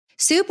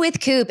Soup with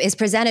Coop is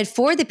presented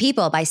for the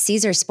people by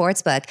Caesar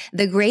Sportsbook,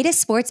 the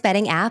greatest sports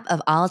betting app of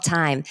all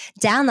time.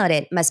 Download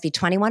it. Must be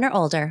 21 or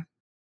older.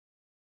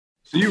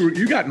 So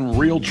you got in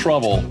real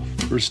trouble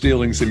for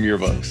stealing some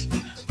yearbooks.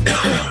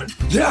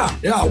 Yeah.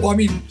 Well, I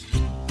mean,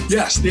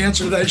 yes. The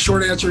answer to that,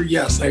 short answer,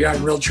 yes. I got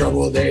in real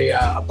trouble.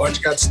 A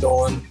bunch got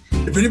stolen.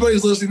 If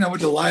anybody's listening that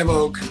went to Live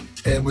Oak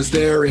and was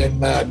there in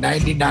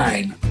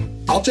 '99,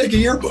 I'll take a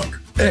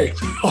yearbook. Hey,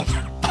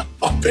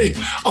 I'll pay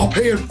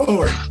it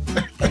forward.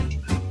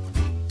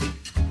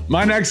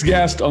 My next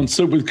guest on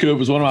Soup with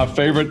Coop is one of my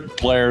favorite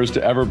players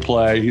to ever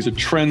play. He's a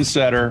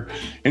trendsetter,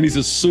 and he's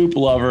a soup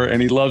lover, and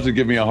he loves to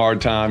give me a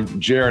hard time.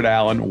 Jared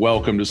Allen,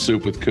 welcome to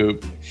Soup with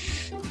Coop.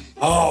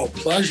 Oh,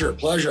 pleasure.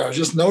 I was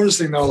just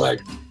noticing, though,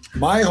 like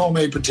my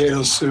homemade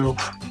potato soup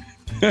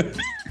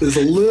is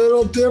a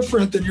little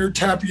different than your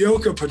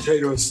tapioca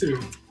potato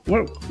soup.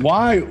 What?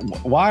 Why?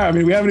 I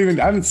mean,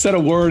 I haven't said a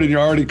word, and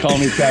you're already calling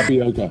me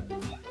tapioca.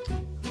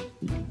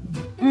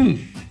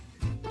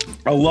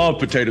 I love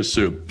potato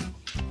soup.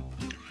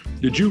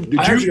 Did you?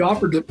 Actually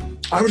offered it.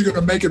 I was going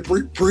to make it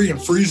pre and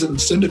freeze it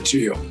and send it to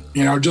you,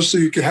 just so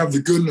you could have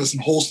the goodness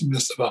and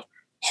wholesomeness of a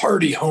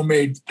hearty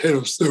homemade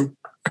potato soup.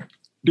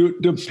 Do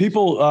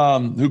people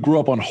who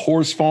grew up on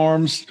horse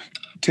farms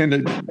tend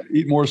to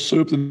eat more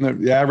soup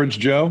than the average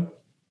Joe?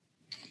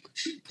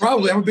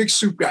 Probably. I'm a big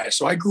soup guy.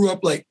 So I grew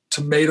up like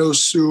tomato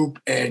soup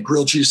and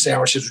grilled cheese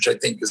sandwiches, which I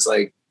think is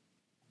like,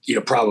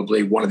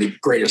 probably one of the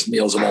greatest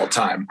meals of all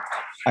time.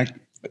 I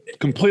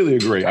completely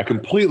agree.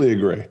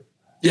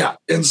 Yeah.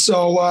 And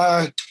so,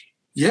 I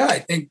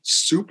think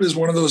soup is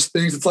one of those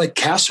things. It's like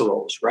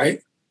casseroles, right?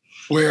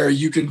 Where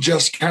you can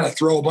just kind of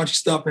throw a bunch of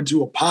stuff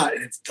into a pot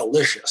and it's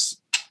delicious.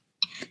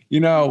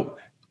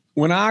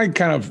 When I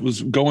kind of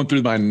was going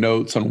through my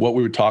notes on what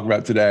we would talk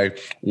about today,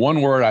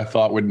 one word I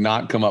thought would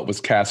not come up was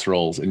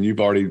casseroles. And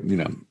you've already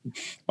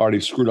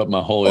screwed up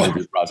my whole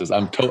interview process.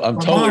 I'm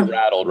totally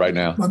rattled right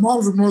now. My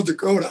mom's from North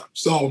Dakota.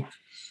 So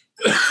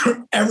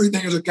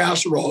everything is a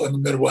casserole in the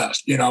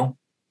Midwest,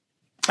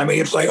 I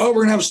mean, it's like, we're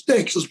going to have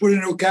steaks. Let's put it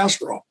into a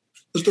casserole.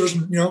 Let's do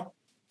some,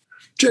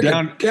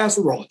 chicken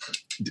casserole.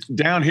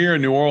 Down here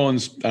in New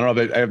Orleans, I don't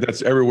know if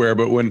that's everywhere,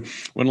 but when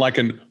like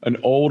an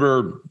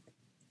older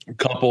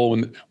couple,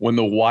 when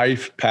the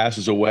wife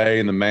passes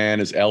away and the man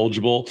is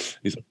eligible,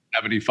 he's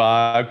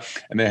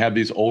 75, and they have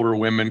these older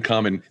women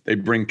come and they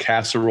bring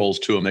casseroles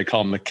to them. They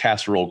call them the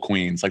casserole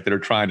queens, like they're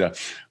trying to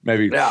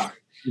maybe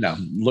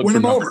look win for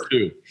them over.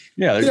 2.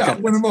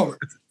 Win them over.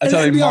 That's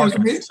how they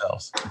market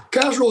themselves.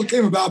 Casserole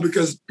came about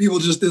because people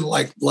just didn't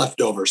like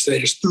leftovers. So they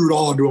just threw it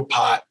all into a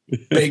pot,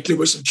 baked it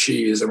with some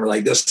cheese, and we're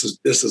like, this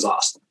is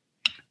awesome.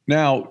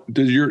 Now,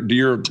 do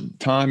your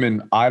time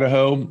in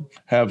Idaho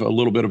have a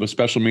little bit of a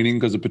special meaning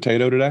because of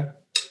potato today?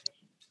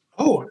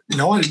 Oh,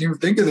 no, I didn't even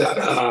think of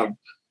that.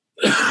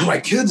 My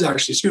kids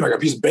actually, I got a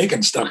piece of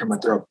bacon stuck in my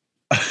throat.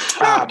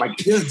 My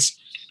kids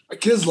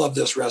love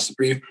this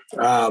recipe.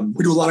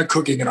 We do a lot of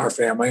cooking in our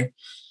family.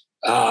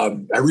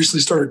 I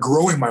recently started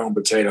growing my own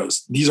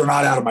potatoes. These are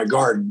not out of my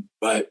garden,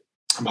 but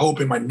I'm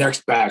hoping my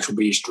next batch will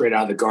be straight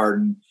out of the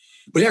garden.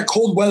 But yeah,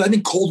 cold weather. I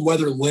think cold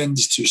weather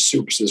lends to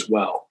soups as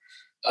well.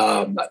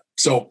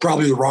 So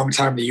probably the wrong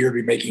time of the year to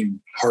be making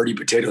hearty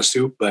potato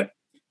soup, but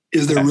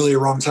is there really a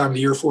wrong time of the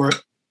year for it?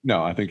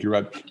 No, I think you're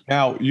right.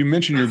 Now, you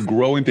mentioned you're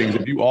growing things.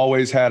 Have you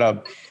always had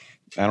a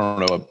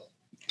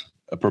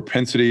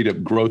propensity to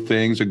grow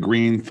things, a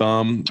green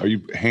thumb? Are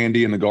you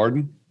handy in the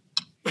garden?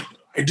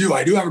 I do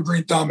have a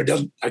green thumb.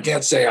 I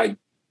can't say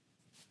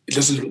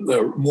this is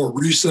the more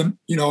recent,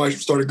 I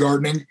started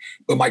gardening,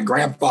 but my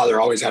grandfather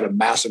always had a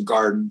massive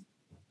garden.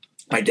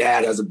 My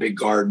dad has a big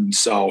garden.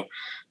 So,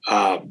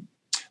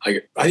 I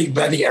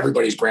think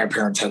everybody's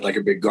grandparents had like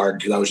a big garden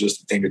because that was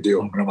just the thing to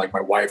do. And I'm like my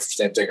wife,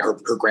 same thing. Her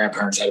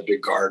grandparents had a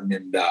big garden.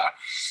 And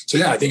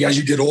I think as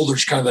you get older,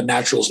 it's kind of the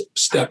natural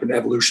step in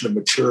evolution of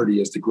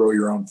maturity is to grow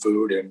your own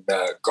food and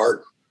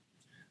garden.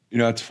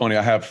 It's funny.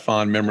 I have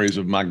fond memories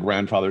of my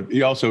grandfather.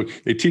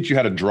 They teach you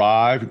how to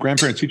drive.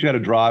 Grandparents teach you how to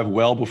drive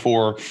well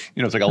before,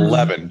 it's like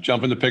 11.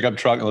 Jump in the pickup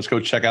truck and let's go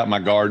check out my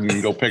garden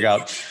and go pick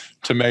out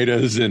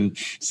tomatoes and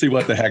see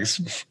what the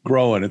heck's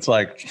growing. It's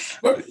like...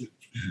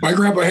 My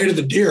grandpa hated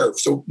the deer.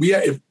 So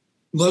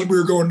unless we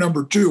were going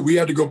number 2, we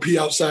had to go pee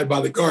outside by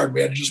the garden.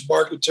 We had to just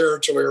mark the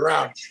territory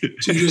around.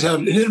 So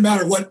it didn't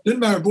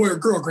matter boy or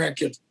girl,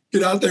 grandkids,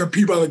 get out there and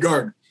pee by the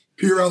garden,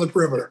 pee around the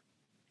perimeter.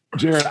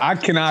 Jared,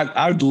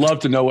 I'd love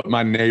to know what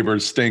my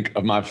neighbors think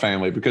of my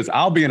family because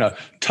I'll be in a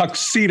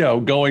tuxedo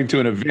going to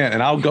an event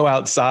and I'll go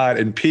outside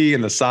and pee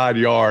in the side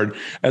yard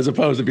as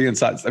opposed to being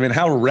inside. I mean,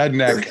 how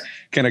redneck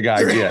can a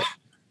guy get?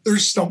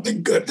 There's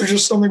something good. There's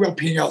just something about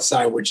peeing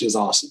outside, which is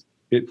awesome.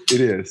 It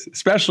is,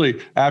 especially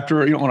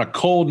after, on a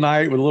cold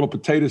night with a little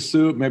potato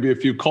soup, maybe a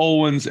few cold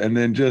ones, and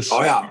then just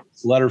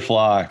let her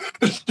fly.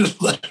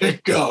 Just let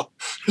it go.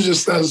 It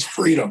just says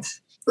freedom,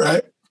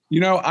 right?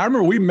 I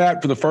remember we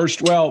met for the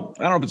first, I don't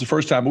know if it's the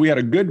first time, but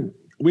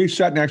we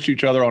sat next to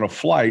each other on a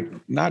flight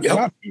not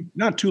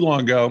too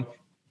long ago.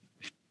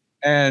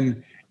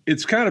 And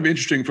it's kind of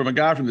interesting from a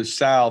guy from the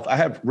South. I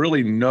have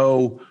really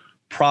no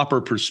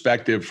proper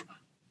perspective.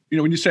 You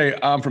know, when you say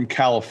I'm from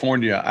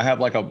California, I have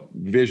like a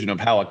vision of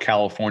how a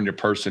California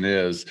person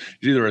is.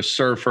 He's either a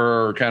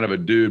surfer or kind of a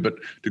dude, but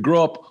to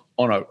grow up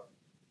on a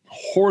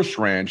horse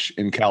ranch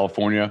in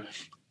California,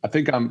 I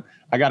think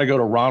I got to go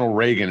to Ronald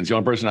Reagan. It's the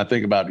only person I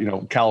think about, you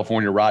know,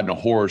 California riding a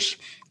horse.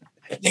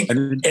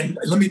 And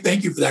let me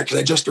thank you for that, because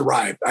I just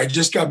arrived. I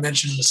just got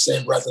mentioned in the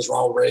same breath as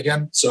Ronald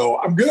Reagan, so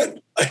I'm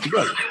good.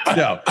 Good.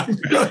 Yeah. I'm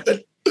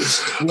good.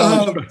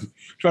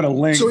 Trying to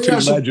link two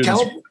legends.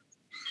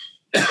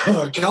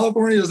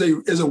 California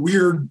is a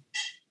weird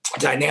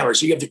dynamic.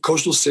 So you have the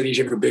coastal cities,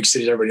 you have your big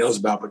cities everybody knows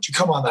about, but you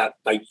come on that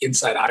like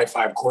inside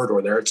I-5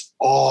 corridor there, it's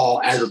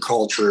all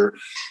agriculture,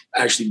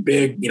 actually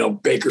big, you know,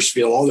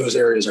 Bakersfield, all those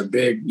areas are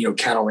big, you know,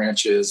 cattle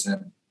ranches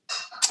and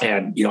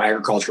you know,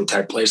 agricultural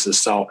type places.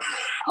 So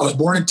I was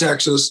born in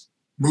Texas,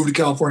 moved to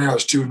California. I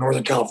was 2 in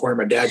Northern California.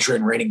 My dad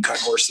trained reining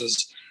cutting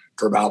horses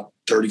for about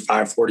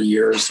 35, 40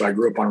 years. So I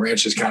grew up on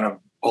ranches kind of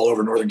all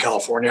over Northern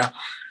California.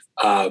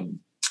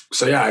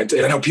 So yeah, I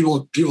know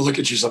people look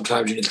at you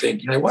sometimes and you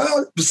think, you know,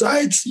 well,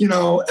 besides, you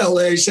know,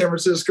 LA, San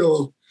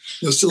Francisco,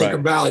 you know,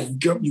 Silicon Valley,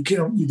 you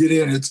get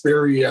in, it's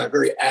very,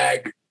 very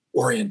ag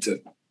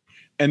oriented.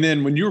 And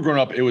then when you were growing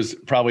up, it was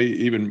probably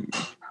even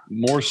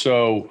more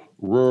so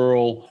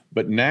rural.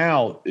 But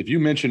now, if you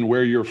mention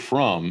where you're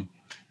from,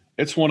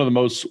 it's one of the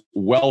most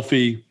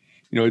wealthy,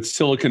 you know, it's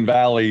Silicon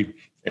Valley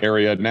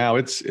area. Now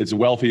it's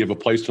wealthy of a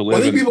place to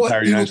live in the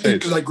entire United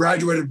States. Because I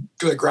graduated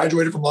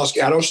from Los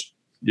Gatos.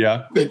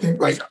 Yeah. They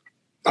think like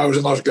I was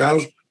in Los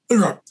Gatos.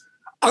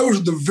 I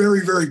was the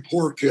very, very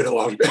poor kid in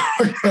Los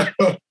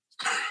Gatos.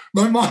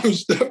 My mom and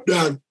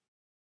stepdad,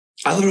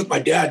 I lived with my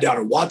dad down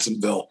in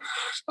Watsonville.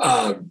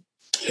 And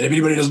if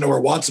anybody doesn't know where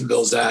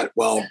Watsonville is at,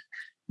 well,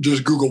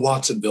 just Google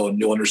Watsonville and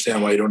you'll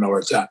understand why you don't know where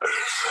it's at.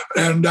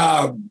 And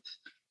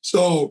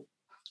so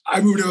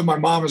I moved in with my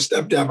mom and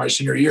stepdad my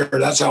senior year.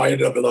 That's how I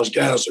ended up in Los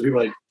Gatos. So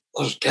people are like,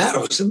 Los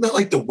Gatos, isn't that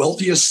like the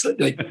wealthiest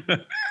like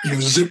you know,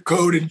 zip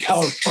code in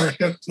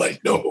California?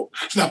 Like, no,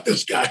 not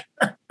this guy.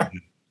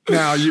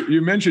 Now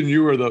you mentioned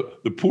you were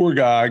the poor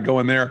guy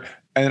going there.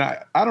 And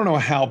I don't know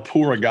how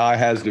poor a guy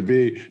has to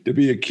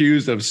be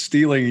accused of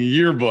stealing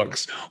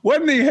yearbooks. What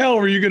in the hell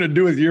were you going to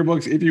do with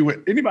yearbooks if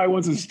anybody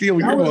wants to steal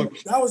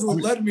yearbooks? That was what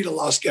led me to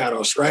Los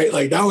Gatos, right?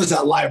 Like that was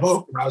at Live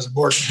Oak when I was in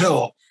Morgan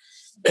Hill.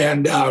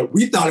 And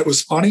we thought it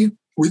was funny.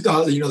 We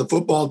thought, you know, the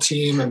football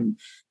team and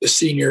the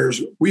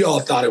seniors, we all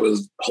thought it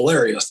was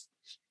hilarious.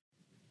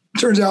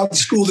 Turns out the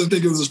school didn't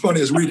think it was as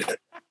funny as we did.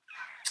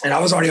 And I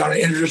was already on an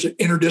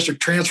interdistrict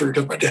transfer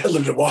because my dad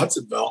lived in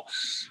Watsonville.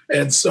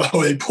 And so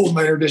they pulled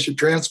my interdistrict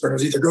transfer. And it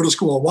was either go to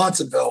school in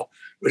Watsonville,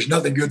 which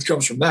nothing good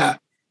comes from that,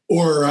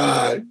 or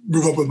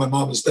move up with my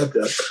mom and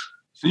stepdad.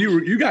 So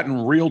you got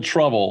in real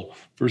trouble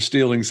for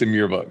stealing some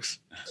yearbooks.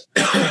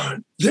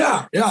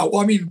 Yeah. Well,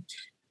 I mean,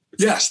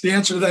 yes, the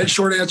answer to that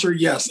short answer,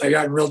 yes, I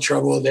got in real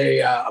trouble. They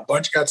a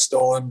bunch got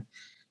stolen.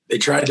 They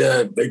tried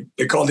to,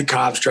 they called the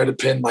cops, tried to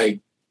pin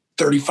like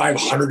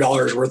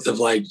 $3,500 worth of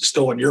like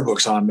stolen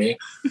yearbooks on me.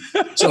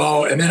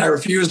 So, and then I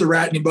refused to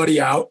rat anybody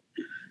out.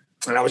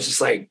 And I was just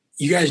like,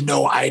 you guys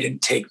know I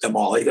didn't take them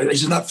all. Like,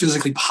 it's just not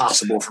physically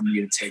possible for me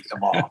to take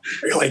them all.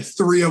 Like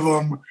 3 of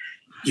them,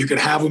 you can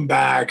have them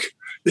back.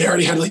 They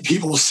already had like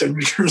people's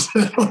signatures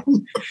in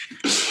them.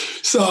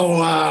 So,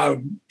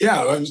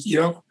 yeah, I was, you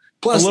know,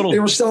 plus they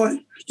were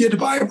selling, you had to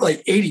buy them for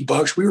like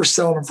 $80. We were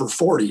selling them for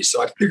 40.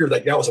 So I figured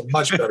like that was a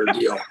much better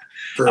deal.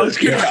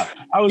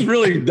 I was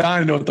really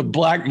dying to know what the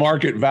black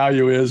market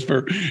value is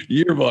for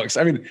yearbooks.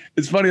 I mean,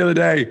 it's funny, the other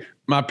day,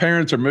 my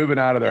parents are moving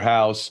out of their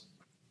house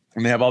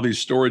and they have all these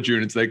storage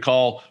units. They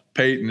call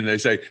Peyton and they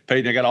say,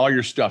 Peyton, I got all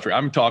your stuff here.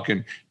 I'm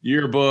talking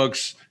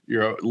yearbooks,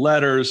 your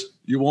letters.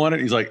 You want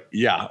it? He's like,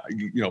 yeah,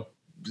 you know,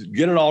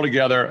 get it all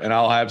together and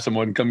I'll have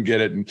someone come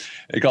get it. And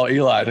they call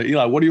Eli.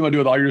 Eli, what do you want to do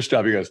with all your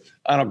stuff? He goes,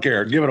 I don't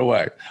care. Give it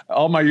away.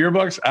 All my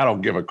yearbooks, I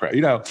don't give a crap.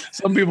 You know,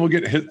 some people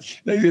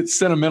they get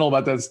sentimental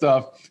about that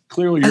stuff.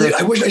 Clearly,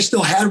 I wish I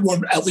still had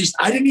one. At least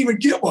I didn't even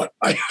get one.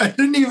 I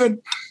didn't even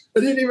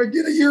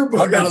get a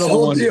yearbook out of the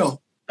whole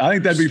deal. I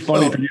think that'd be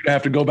funny for you to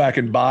have to go back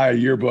and buy a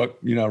yearbook,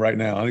 you know, right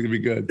now. I think it'd be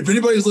good. If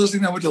anybody's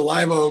listening that went to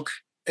Live Oak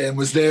and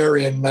was there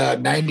in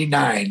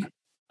 99,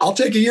 I'll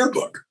take a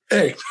yearbook.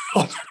 Hey,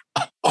 I'll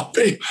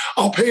pay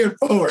it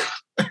forward.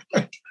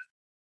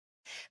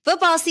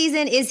 Football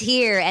season is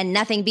here, and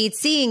nothing beats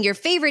seeing your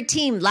favorite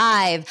team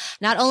live.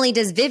 Not only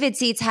does Vivid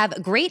Seats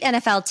have great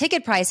NFL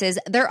ticket prices,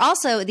 they're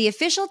also the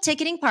official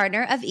ticketing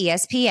partner of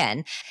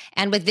ESPN.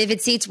 And with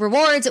Vivid Seats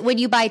rewards, when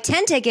you buy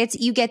 10 tickets,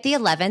 you get the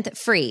 11th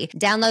free.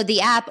 Download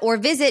the app or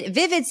visit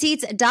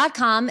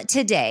vividseats.com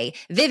today.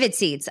 Vivid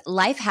Seats,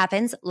 life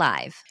happens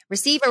live.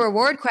 Receive a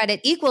reward credit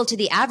equal to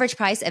the average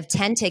price of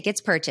 10 tickets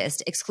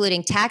purchased,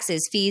 excluding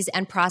taxes, fees,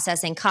 and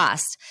processing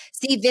costs.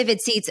 See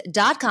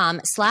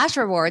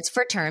vividseats.com/rewards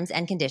for terms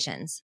and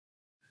conditions.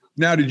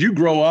 Now, did you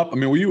grow up? I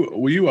mean,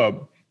 were you a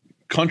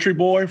country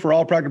boy for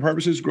all practical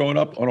purposes growing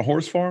up on a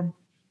horse farm?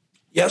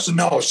 Yes and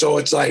no. So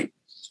it's like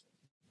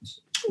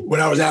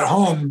when I was at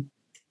home,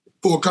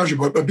 full country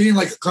boy, but being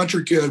like a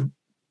country kid,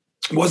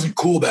 wasn't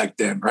cool back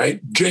then,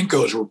 right?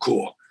 Jenkos were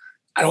cool.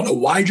 I don't know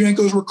why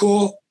Jenkos were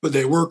cool, but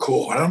they were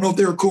cool. I don't know if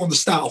they were cool in the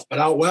South, but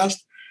out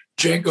West,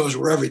 Jenkos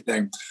were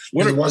everything.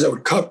 What are the ones that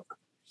would cover?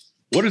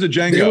 What is a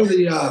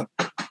Jenko?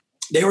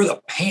 They were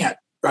the pant,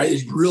 right?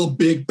 These real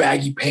big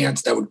baggy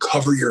pants that would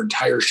cover your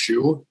entire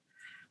shoe.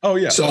 Oh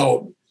yeah.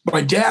 So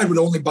my dad would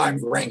only buy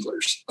me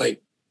Wranglers.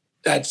 Like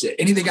that's it.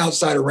 Anything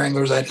outside of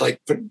Wranglers, I'd like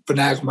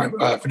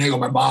finagle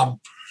my mom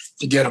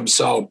to get them.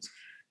 So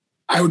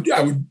I would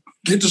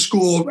get to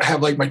school,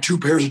 have like my 2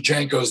 pairs of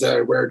Jenkos that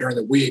I wear during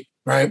the week.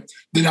 Right.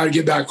 Then I'd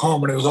get back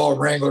home and it was all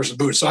Wranglers and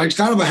boots. So I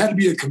had to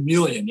be a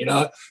chameleon,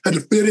 had to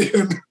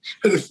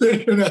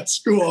fit in at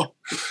school.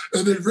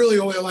 And then really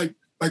only like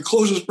my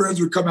closest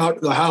friends would come out to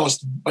the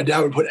house. My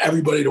dad would put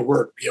everybody to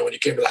work. When you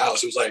came to the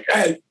house, it was like,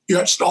 hey, you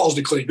got stalls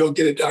to clean. Go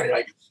get it done. You're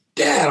like,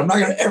 Dad, I'm not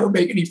going to ever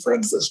make any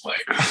friends this way.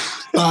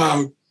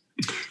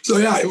 So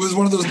yeah, it was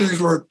one of those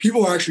things where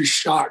people were actually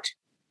shocked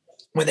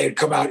when they'd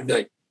come out and be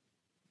like,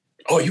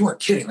 oh, you weren't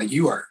kidding. Like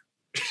you are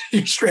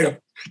straight up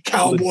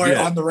cowboy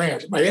on the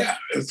ranch. But yeah,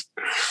 that's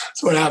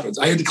what happens.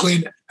 I had to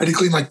clean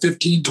like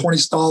 15, 20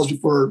 stalls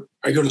before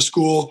I go to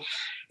school.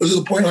 It was to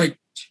the point like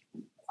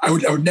I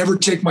would never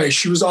take my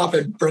shoes off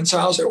at friend's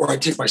house, or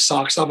I'd take my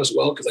socks off as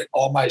well, because like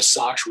all my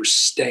socks were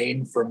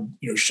stained from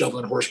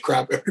shoveling horse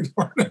crap every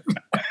morning.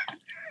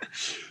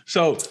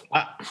 So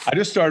I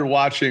just started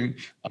watching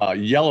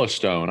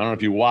Yellowstone. I don't know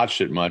if you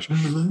watched it much.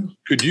 Mm-hmm.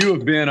 Could you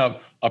have been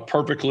a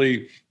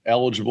perfectly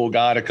eligible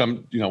guy to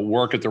come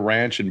work at the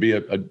ranch and be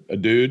a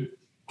dude?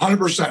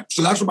 100%.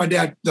 So that's what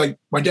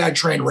my dad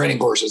trained reining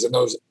horses, and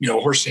those,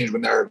 horse scenes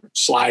when they're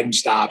sliding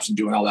stops and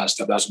doing all that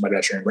stuff. That's what my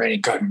dad trained: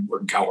 reining, cutting,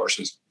 working cow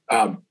horses.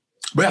 But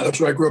yeah, that's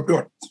what I grew up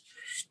doing.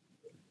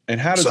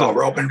 And how does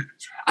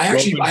I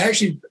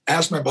actually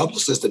asked my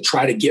publicist to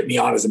try to get me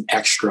on as an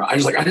extra. I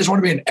just want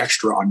to be an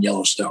extra on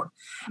Yellowstone.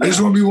 I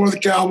just want to be one of the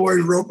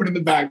cowboys roping in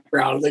the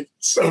background. Like,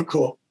 so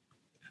cool.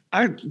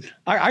 I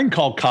can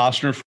call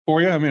Costner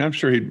for you. I mean, I'm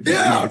sure he'd.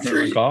 Yeah, I'm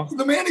sure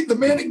the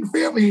Manning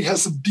family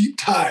has some deep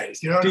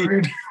ties. You know what I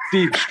mean?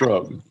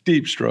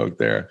 Deep stroke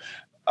there.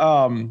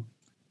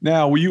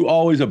 Now, were you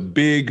always a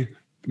big?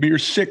 I mean, you're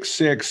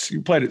 6'6". You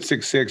played at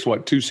 6'6",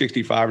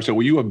 265 or so.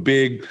 Were you a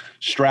big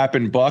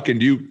strapping buck? And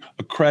do you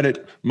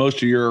accredit most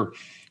of your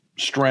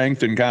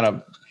strength and kind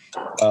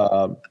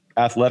of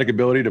athletic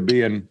ability to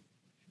being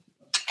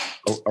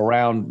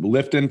around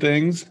lifting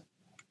things?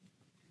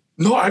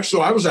 No,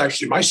 so I was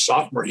actually, my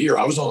sophomore year,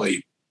 I was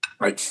only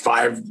like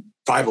 5'11",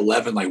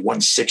 like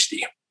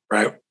 160,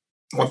 right?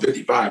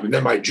 155. And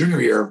then my junior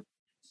year,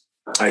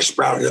 I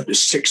sprouted up to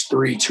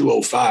 6'3",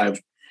 205.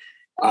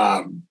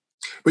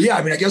 But yeah,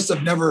 I mean, I guess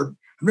I've never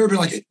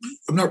been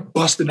I'm not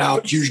busting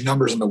out huge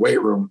numbers in the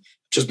weight room,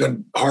 just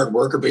been a hard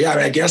worker. But yeah, I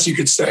mean, I guess you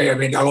could say, I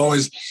mean,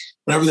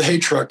 whenever the hay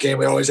truck came,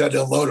 we always had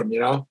to unload them,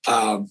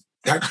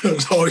 that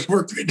was always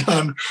work to be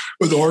done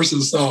with the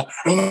horses. So I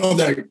don't know if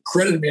that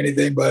credited me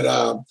anything, but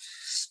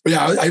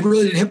yeah, I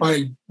really didn't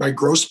hit my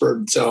growth spurt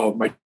until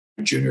my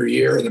junior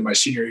year. And then my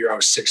senior year, I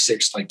was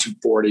 6'6", like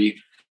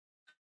 240,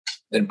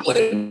 then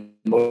played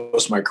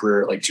most of my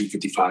career at like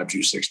 255,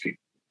 260.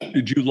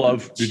 Did you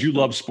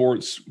love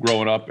sports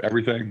growing up?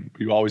 Everything?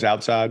 Were you always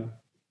outside?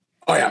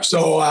 Oh yeah.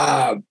 So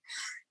I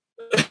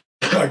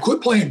quit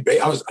playing.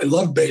 I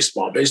loved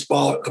baseball. I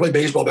played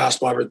baseball,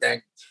 basketball,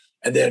 everything.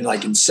 And then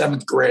like in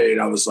 7th grade,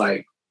 I was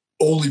like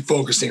only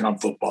focusing on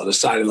football.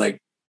 Decided like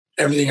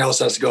everything else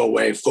has to go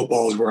away.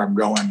 Football is where I'm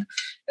going.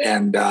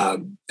 And I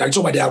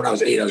told my dad when I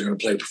was 8, I was going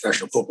to play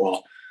professional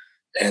football.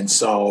 And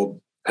so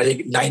I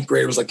think 9th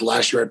grade was like the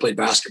last year I played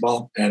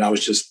basketball. And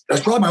that's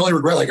probably my only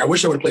regret. Like I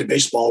wish I would have played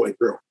baseball all the way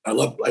through. I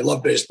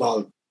love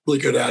baseball, really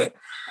good at it.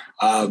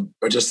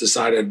 But just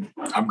decided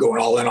I'm going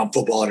all in on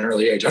football at an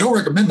early age. I don't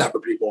recommend that for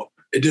people.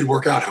 It did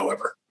work out,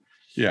 however.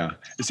 Yeah.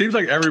 It seems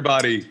like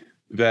everybody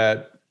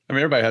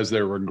has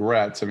their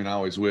regrets. I mean, I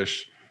always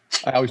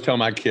tell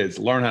my kids,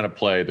 learn how to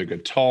play the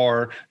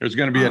guitar. There's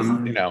going to be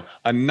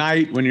a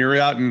night when you're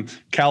out in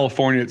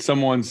California at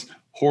someone's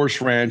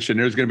horse ranch, and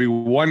there's going to be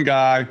one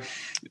guy,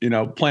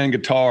 playing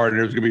guitar, and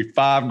there's going to be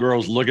 5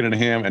 girls looking at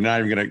him and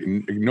not even going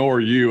to ignore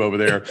you over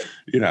there,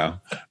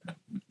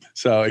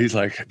 So he's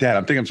like, Dad,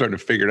 I'm starting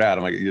to figure it out.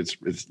 I'm like,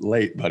 it's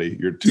late, buddy.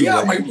 You're too late.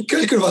 Yeah, my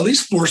kids could have at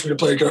least forced me to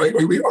play.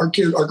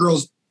 Our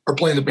girls are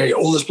playing the bass.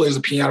 Oldest plays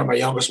the piano. My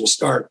youngest will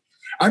start.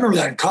 I remember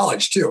that in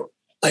college too.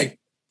 Like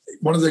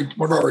one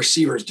of our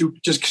receivers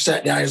just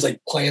sat down. He was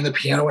like playing the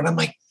piano, and I'm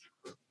like,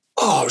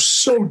 oh, I was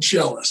so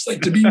jealous.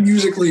 Like to be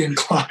musically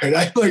inclined.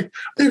 I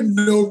have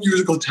no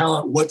musical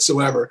talent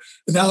whatsoever.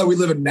 And now that we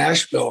live in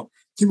Nashville,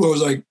 people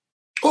was like,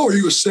 oh, are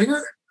you a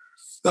singer?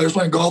 I was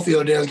playing golf the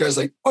other day. The guy's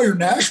like, oh, you're in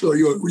Nashville.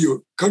 Were you a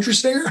country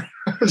singer?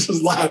 I was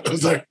just laughing. I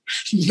was like,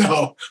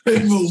 no, I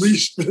have the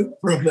least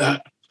from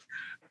that.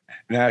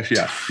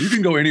 Yeah. You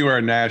can go anywhere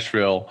in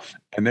Nashville.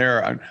 And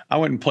I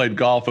went and played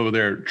golf over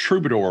there at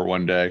Troubadour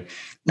one day.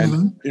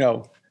 And,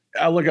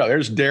 I look up,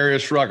 there's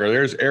Darius Rucker,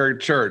 there's Eric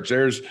Church,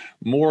 there's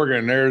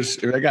Morgan,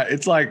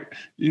 it's like,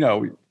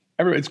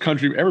 it's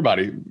country,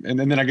 everybody. And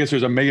then I guess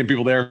there's a million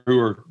people there who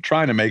are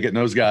trying to make it. And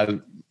those guys,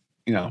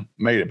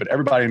 made it. But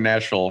everybody in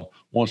Nashville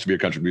wants to be a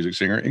country music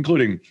singer,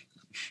 including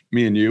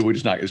me and you.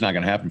 It's not going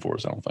to happen for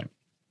us, I don't think.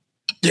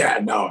 Yeah,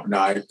 no.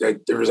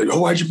 There was like, oh,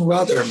 why'd you move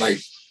out there? I'm like,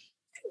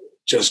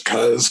 just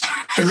because.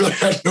 I really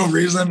had no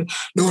reason.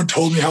 No one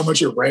told me how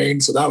much it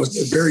rained. So that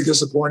was very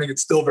disappointing.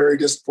 It's still very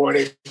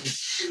disappointing.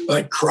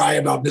 I cry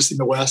about missing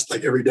the West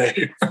like every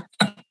day.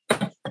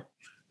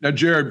 Now,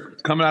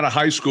 Jared, coming out of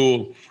high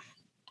school,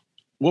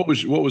 what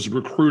was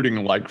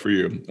recruiting like for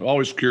you? I'm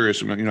always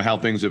curious, how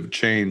things have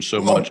changed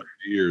so much over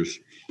the years.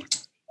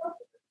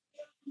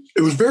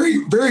 It was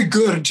very, very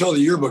good until the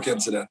yearbook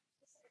incident.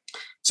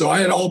 So I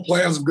had all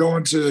plans of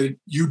going to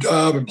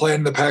UW and playing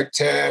in the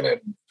Pac-10,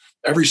 and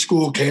every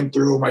school came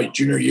through my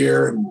junior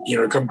year and,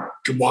 come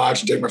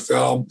watch and take my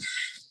film.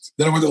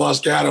 Then I went to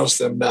Los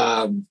Gatos, and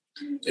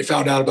they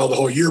found out about the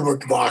whole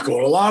yearbook debacle.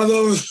 And a lot of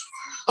those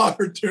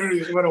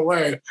opportunities went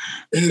away,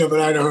 ended up at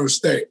Idaho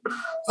State.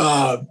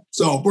 So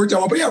it worked out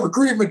well. But yeah,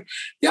 recruitment,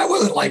 it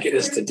wasn't like it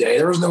is today.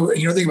 There was no,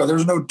 think about it, there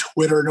was no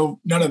Twitter,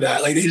 none of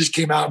that. Like they just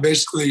came out and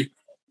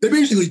they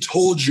basically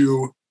told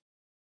you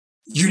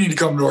need to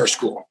come to our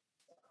school.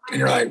 And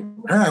you're like,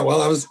 all right,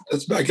 well,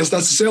 I guess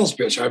that's the sales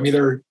pitch. I'm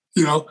either,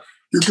 you're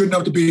good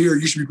enough to be here,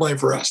 you should be playing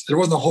for us. There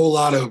wasn't a whole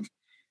lot of,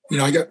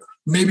 I got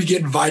maybe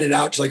get invited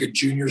out to like a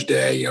junior's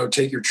day,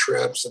 take your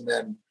trips, and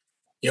then,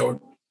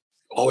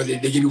 they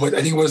give you what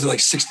I think it was like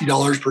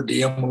 $60 per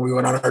diem when we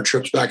went on our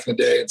trips back in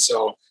the day. And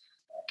so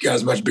got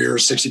as much beer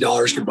as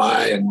 $60 could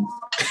buy. And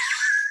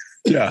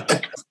yeah,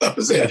 that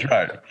was it. That's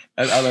right.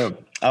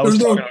 There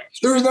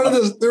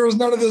was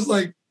none of this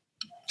like,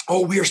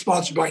 oh, we are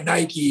sponsored by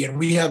Nike and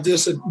we have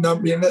this. And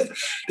they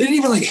didn't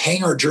even like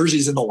hang our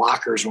jerseys in the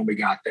lockers when we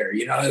got there.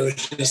 It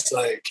was just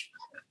like,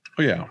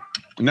 oh yeah.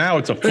 Now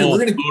it's a full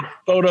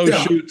photo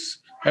shoots,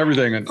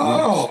 everything. And,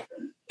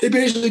 they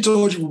basically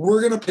told you,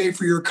 we're going to pay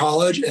for your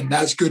college, and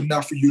that's good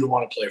enough for you to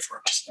want to play for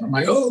us. And I'm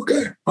like, oh,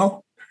 okay.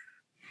 Well,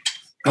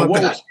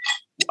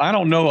 I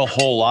don't know a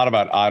whole lot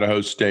about Idaho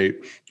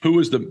State. Who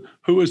was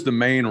the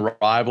main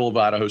rival of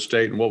Idaho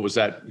State, and what was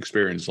that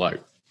experience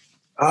like?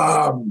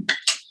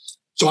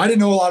 So I didn't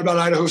know a lot about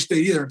Idaho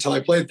State either until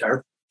I played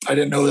there. I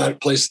didn't know that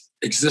place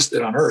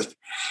existed on Earth.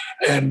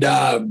 And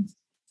I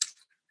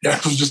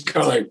was just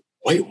kind of like,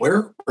 wait,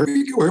 where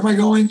am I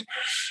going?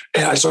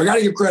 And so I got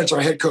to give credit to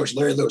our head coach,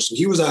 Larry Lewis. So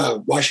he was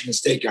a Washington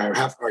State guy.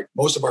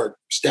 Most of our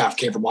staff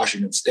came from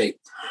Washington State.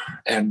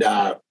 And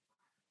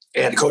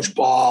Coach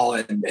Ball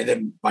and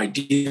then my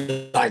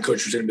D-line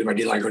coach was going to be my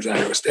D-line coach at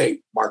Idaho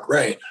State, Mark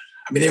Ray.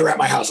 I mean, they were at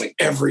my house like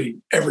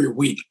every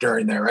week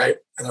during there, right?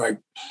 And they're like,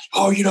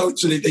 oh,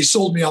 so they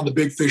sold me on the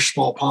big fish,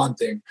 small pond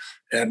thing.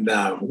 And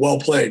well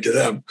played to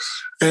them.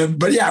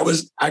 But yeah,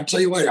 I tell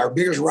you what, our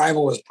biggest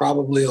rival was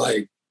probably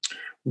like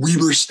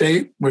Weber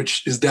State,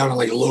 which is down in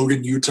like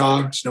Logan,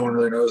 Utah, which no one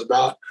really knows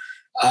about.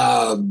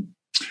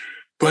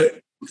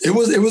 But it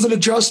was an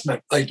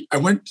adjustment. Like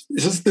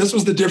this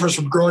was the difference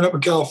from growing up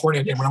in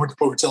California and when I went to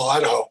Pocatello,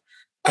 Idaho.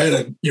 I had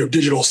a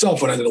digital cell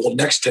phone. I had a little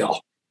Nextel,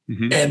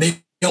 and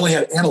they only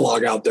had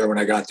analog out there when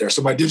I got there,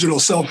 so my digital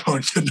cell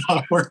phone did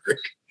not work.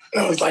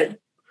 And I was like,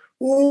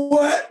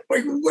 "What?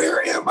 Like,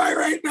 where am I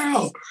right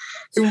now?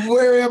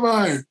 Where am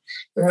I?"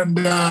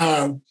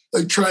 And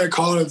like try to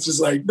call it, it's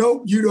just like,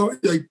 "Nope, you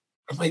don't." Like,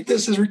 I'm like,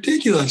 "This is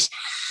ridiculous."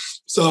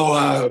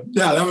 So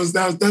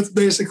that's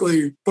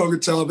basically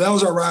Pocatello. That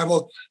was our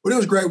rival, but it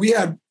was great.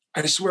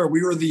 I swear,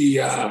 we were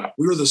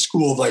the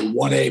school of like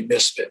 1A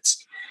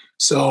misfits.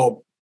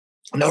 So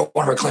another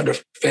one of our claim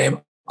to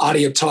fame,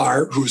 Adi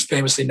Attar, who's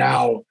famously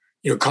now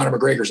Conor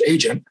McGregor's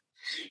agent.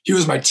 He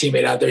was my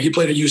teammate out there. He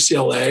played at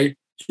UCLA.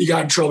 He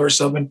got in trouble or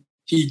something.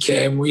 He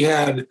came. We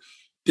had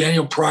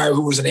Daniel Pryor,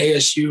 who was an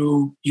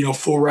ASU,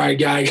 full ride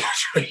guy.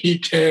 He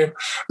came.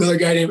 Another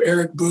guy named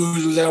Eric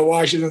Booz was at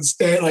Washington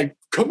State. Like,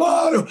 come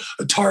on.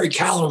 Atari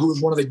Callum, who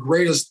was one of the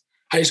greatest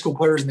high school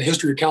players in the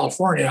history of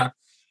California.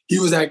 He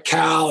was at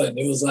Cal, and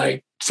it was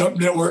like something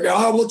didn't work out.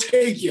 Oh, we'll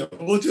take you.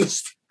 We'll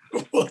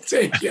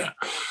take you.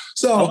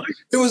 So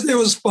it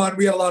was fun.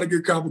 We had a lot of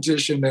good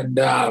competition, and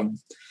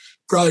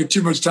probably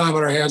too much time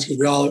on our hands because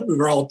we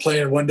were all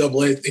playing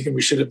 1AA, thinking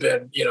we should have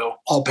been,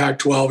 all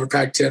Pac-12 or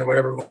Pac-10 or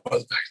whatever it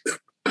was back then.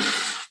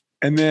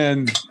 And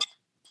then,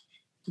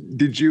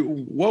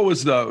 what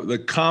was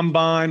the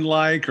combine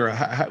like, or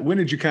when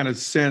did you kind of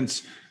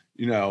sense,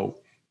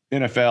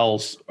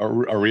 NFL's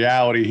a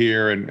reality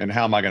here, and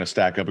how am I going to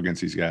stack up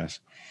against these guys?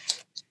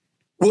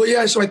 Well,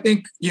 yeah. So I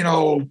think,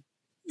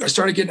 I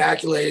started getting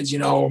accolades,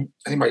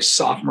 I think my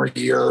sophomore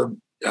year,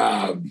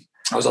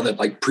 I was on the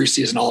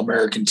preseason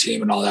All-American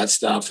team and all that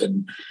stuff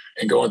and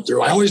going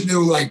through. I always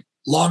knew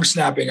long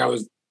snapping, I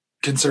was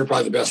considered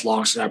probably the best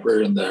long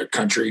snapper in the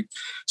country.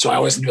 So I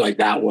always knew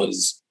that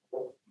was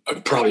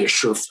probably a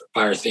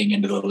surefire thing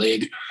into the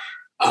league.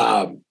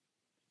 But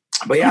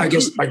yeah, I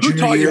guess my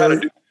junior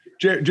year.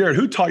 Jared,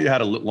 who taught you how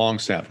to long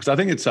snap? Because I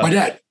think it's my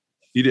dad.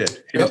 You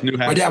did. Yep.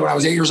 My dad, when I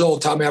was 8 years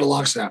old, taught me how to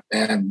long snap,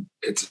 and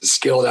it's a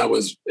skill that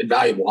was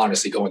invaluable.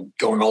 Honestly, going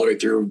all the way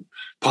through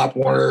Pop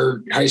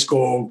Warner, high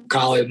school,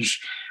 college.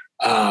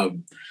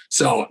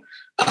 So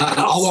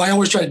although I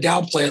always try to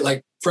downplay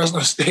it,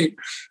 Fresno State,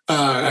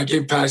 I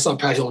saw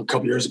Pat Hill a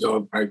couple years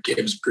ago. I gave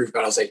him some grief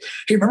about it. I was like,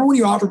 hey, remember when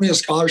you offered me a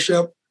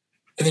scholarship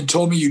and then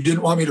told me you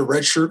didn't want me to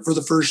redshirt for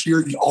the first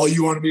year? All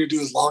you wanted me to do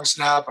is long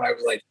snap. And I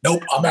was like,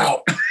 nope, I'm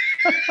out.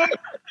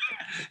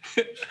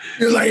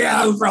 He was like, yeah,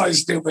 that was probably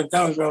stupid.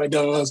 That was probably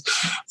dumb.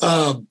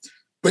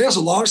 But yeah,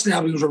 so long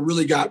snapping was what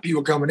really got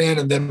people coming in.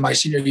 And then my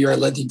senior year, I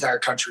led the entire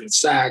country in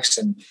sacks.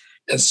 And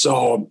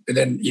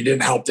then it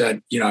didn't help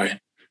that,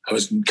 I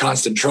was in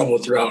constant trouble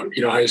throughout,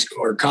 high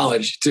school or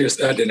college too.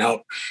 So that didn't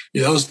help.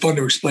 That was fun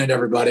to explain to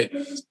everybody.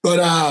 But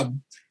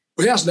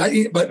yeah,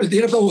 but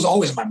the NFL was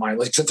always in my mind.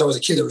 Like since I was a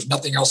kid, there was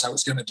nothing else I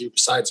was going to do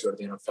besides go to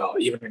the NFL.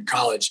 Even in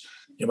college,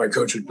 my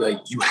coach would be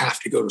like, "You have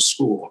to go to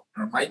school."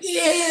 And I'm like,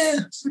 "Yeah,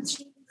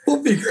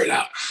 we'll figure it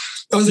out."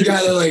 I was the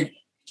guy that like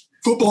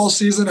football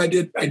season, I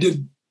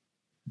did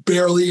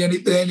barely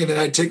anything, and then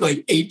I'd take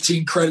like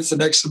 18 credits the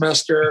next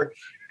semester.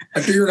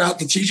 I figured out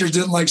the teachers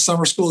didn't like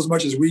summer school as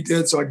much as we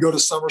did, so I'd go to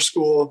summer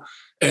school,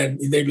 and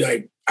they'd be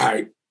like, "All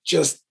right,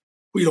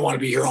 we don't want to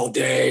be here all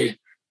day.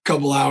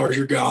 Couple hours,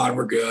 you're gone.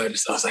 We're good."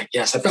 So I was like,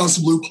 yes, I found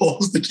some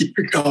loopholes to keep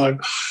it going.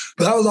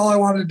 But that was all I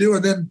wanted to do.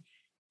 And then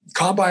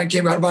Combine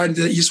came out, invited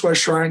to the East-West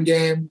Shrine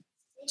game.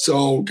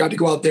 So got to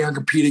go out there and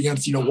compete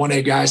against,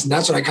 1A guys. And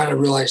that's when I kind of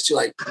realized too,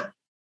 like,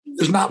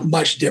 there's not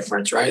much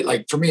difference, right?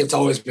 Like for me, it's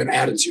always been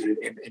attitude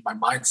in my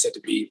mindset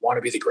to want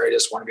to be the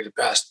greatest, want to be the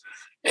best.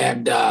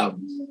 And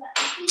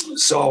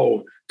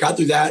so got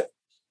through that.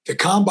 The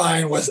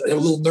Combine was a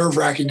little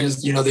nerve-wracking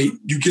because, you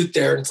get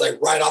there and it's like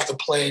right off the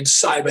plane,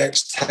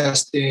 Cybex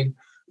testing,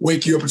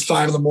 wake you up at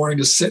 5 a.m.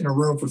 to sit in a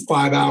room for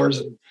 5 hours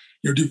and,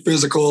 do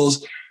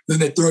physicals. Then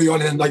they throw you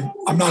on and like,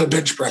 I'm not a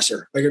bench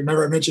presser. Like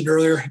remember I mentioned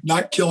earlier,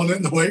 not killing it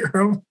in the weight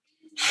room.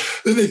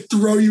 Then they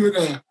throw you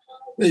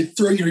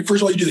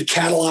first of all, you do the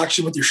cattle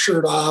auction with your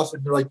shirt off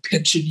and they're like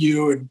pinching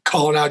you and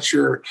calling out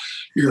your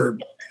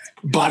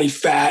body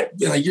fat.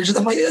 Like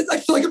I'm like,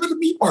 I feel like I'm in the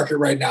meat market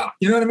right now.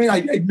 You know what I mean?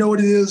 I know what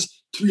it is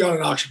to be on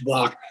an auction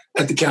block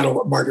at the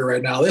cattle market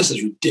right now. This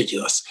is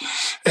ridiculous.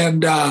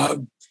 And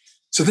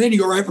so then you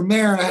go right from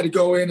there, and I had to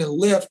go in and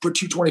lift, put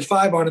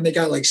 225 on, and they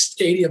got like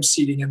stadium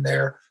seating in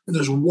there. And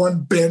there's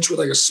one bench with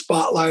like a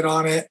spotlight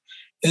on it.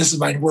 And this is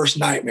my worst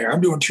nightmare.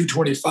 I'm doing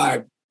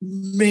 225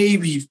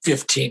 maybe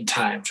 15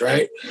 times,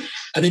 right?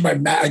 I think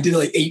I did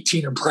like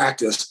 18 in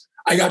practice.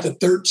 I got to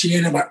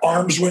 13 and my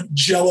arms went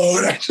jello,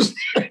 and I just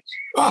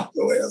off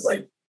the way. I was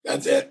like,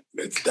 that's it.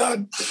 It's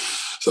done.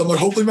 So I'm like,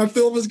 hopefully my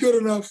film is good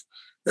enough.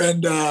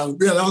 And that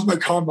was my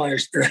Combine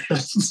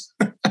experience.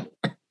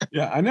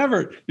 Yeah, I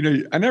never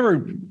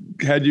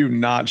had you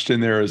notched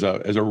in there as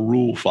a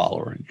rule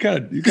follower. You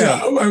kind of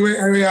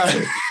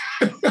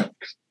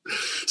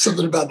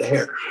something about the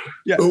hair.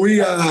 Yeah,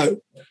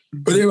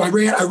 but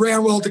anyway, I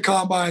ran well at the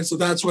Combine, so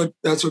that's what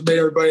made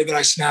everybody that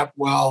I snapped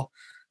well,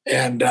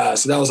 and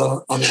so that was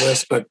on the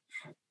list. But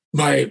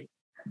Larry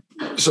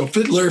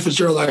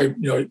Fitzgerald,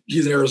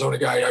 he's an Arizona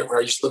guy. I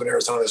used to live in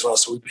Arizona as well,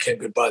 so we became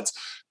good buds.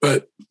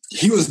 But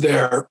he was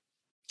there,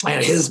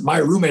 and my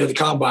roommate at the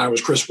Combine was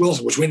Chris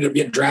Wilson, which we ended up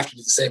getting drafted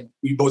to the same.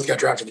 We both got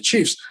drafted to the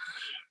Chiefs.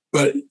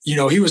 But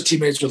he was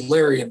teammates with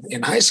Larry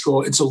in high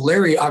school, and so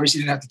Larry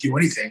obviously didn't have to do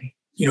anything.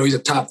 He's a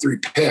top 3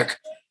 pick,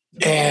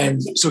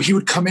 and so he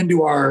would come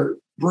into our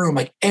room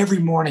like every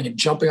morning and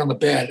jumping on the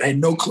bed. I had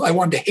no clue. I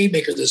wanted to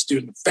haymaker this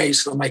dude in the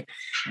face. So I'm like,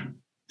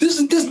 this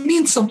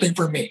means something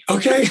for me,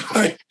 okay?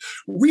 Like,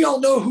 we all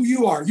know who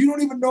you are. You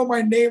don't even know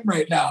my name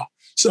right now.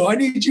 So I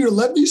need you to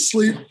let me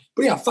sleep.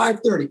 But yeah,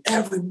 5:30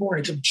 every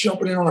morning, just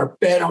jumping in on our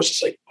bed. I was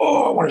just like, I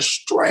want to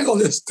strangle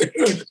this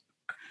dude.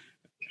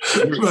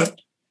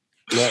 But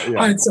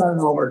hindsight, it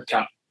all worked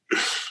out.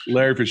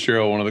 Larry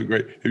Fitzgerald, one of the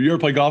great. Have you ever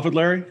played golf with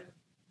Larry?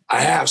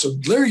 I have. So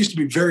Larry used to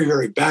be very,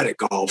 very bad at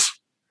golf.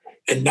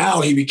 And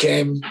now he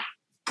became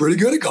pretty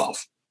good at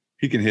golf.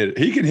 He can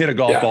hit a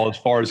golf ball as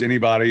far as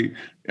anybody.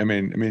 I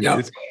mean,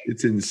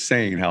 it's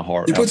insane how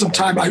hard. He put some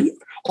time.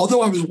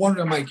 Although I was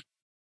wondering, I'm like,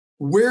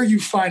 where are you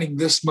finding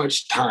this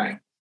much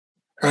time?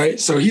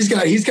 Right. So he's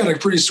got a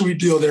pretty sweet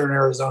deal there in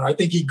Arizona. I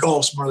think he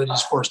golfs more than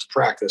he's forced to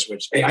practice,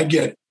 which, hey, I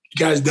get it.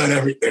 The guy's done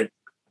everything.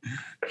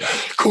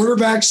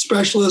 Quarterback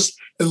specialist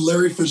and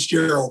Larry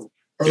Fitzgerald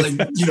are like,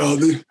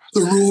 the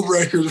rule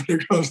breakers when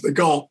it comes to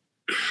golf.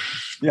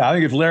 Yeah, I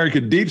think if Larry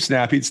could deep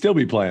snap, he'd still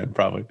be playing,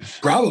 probably.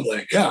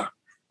 Probably, yeah.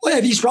 Well,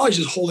 yeah, he's probably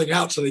just holding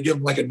out so they give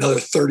him like another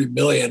 $30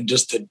 million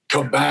just to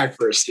come back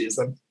for a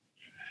season.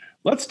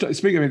 Let's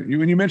speak. I mean,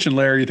 when you mentioned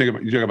Larry, you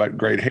talk about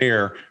great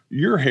hair.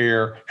 Your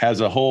hair has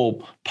a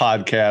whole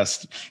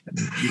podcast,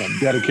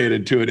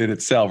 dedicated to it in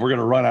itself. We're going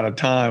to run out of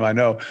time, I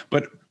know.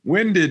 But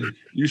when did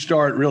you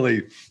start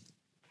really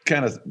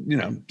kind of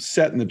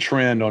setting the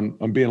trend on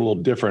being a little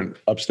different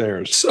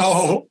upstairs?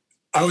 So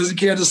I was in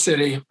Kansas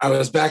City. I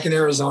was back in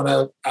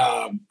Arizona.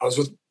 I was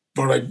with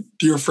one of my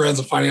dear friends,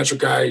 a financial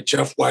guy,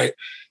 Jeff White,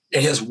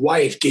 and his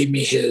wife gave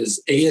me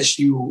his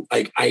ASU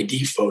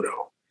ID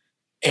photo.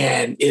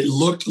 And it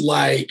looked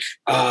like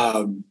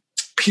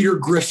Peter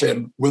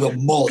Griffin with a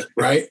mullet,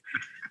 right?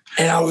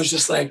 And I was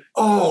just like,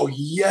 oh,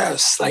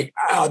 yes. Like,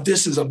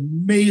 this is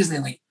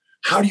amazing. Like,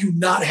 how do you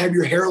not have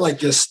your hair like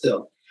this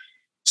still?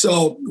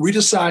 So we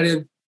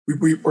decided,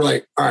 we were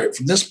like, all right,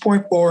 from this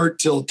point forward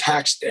till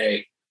tax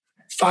day,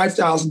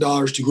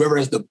 $5,000 to whoever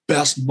has the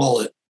best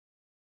mullet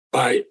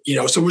by,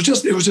 so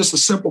it was just a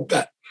simple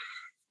bet.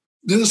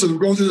 Then so we're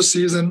going through the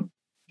season,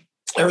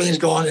 everything's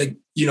going, and,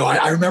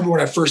 I remember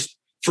when I first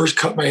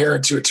cut my hair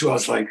into it too, I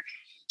was like,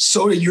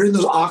 so you're in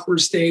those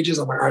awkward stages.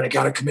 I'm like, all right, I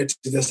got to commit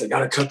to this. I got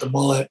to cut the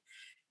mullet.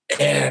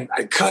 And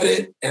I cut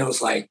it, and it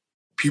was like,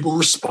 people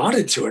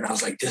responded to it. And I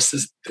was like, this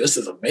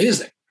is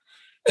amazing.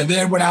 And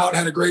then went out and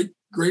had a great,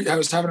 I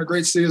was having a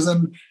great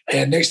season.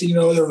 And next thing you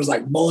know, there was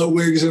like mullet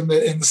wigs in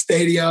the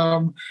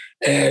stadium.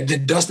 And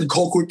then Dustin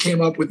Colquitt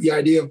came up with the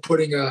idea of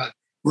putting a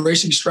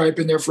racing stripe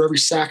in there for every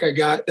sack I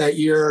got that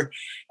year.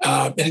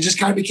 And it just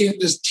kind of became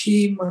this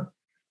team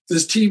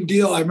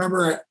deal. I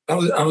remember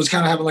I was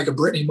kind of having like a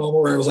Britney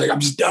moment where I was like, I'm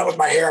just done with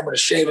my hair. I'm going to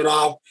shave it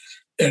off.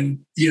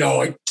 And,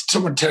 like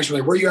someone texted me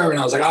like, where you at? And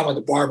I was like, I'm at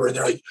the barber. And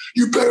they're like,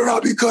 you better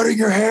not be cutting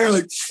your hair,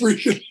 like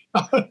freaking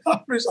out. So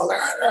I was like,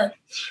 all right,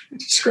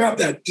 scrap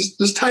that.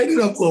 Just tighten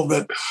it up a little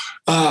bit.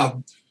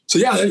 So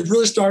yeah, it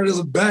really started as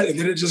a bet, and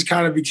then it just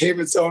kind of became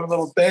its own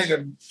little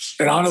thing.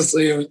 And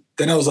honestly,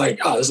 then I was like,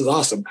 oh, this is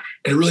awesome.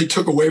 And it really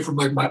took away from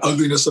like my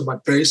ugliness of my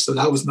face. So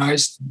that was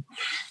nice.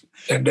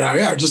 And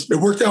it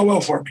worked out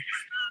well for me.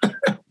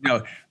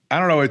 I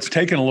don't know. It's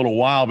taken a little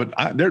while, but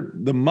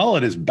the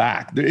mullet is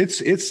back.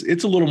 It's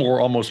a little more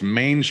almost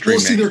mainstream. Well,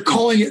 see, they're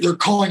calling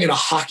it a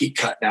hockey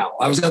cut now.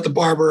 I was at the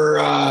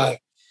barber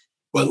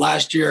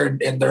last year,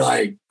 and they're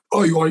like,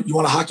 "Oh, you want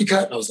a hockey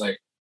cut?" And I was like,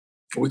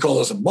 "We call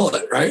those a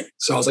mullet, right?"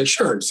 So I was like,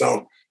 "Sure."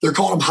 So they're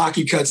calling them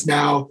hockey cuts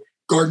now.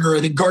 I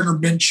think Gardner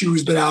Minshew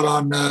has been out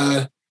on,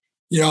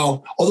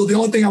 although the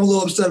only thing I'm a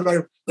little upset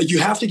about, like, you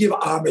have to give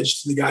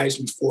homage to the guys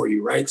before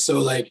you, right? So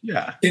like,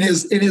 in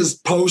his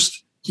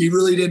post, he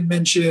really didn't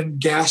mention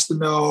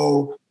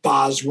Gastineau,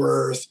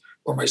 Bosworth,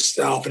 or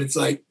myself. And it's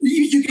like,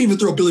 you can even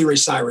throw Billy Ray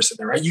Cyrus in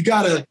there, right? You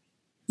gotta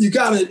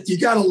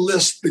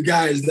list the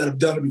guys that have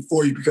done it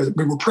before you, because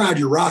we're proud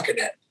you're rocking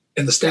it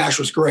and the stash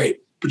was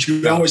great, but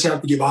you always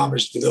have to give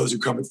homage to those who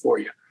come before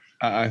you.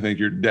 I think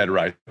you're dead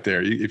right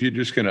there. If you're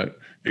just going to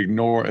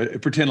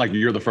pretend like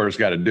you're the first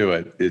guy to do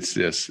it, it's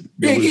just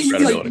lose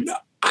credibility. Like, no,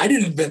 I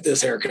didn't invent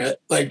this haircut.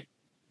 Like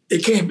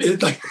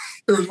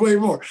there was way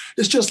more.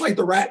 It's just like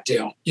the rat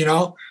tail,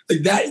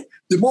 like that.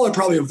 The mullet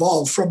probably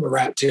evolved from the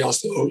rat tail.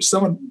 So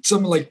someone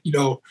like,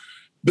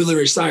 Billy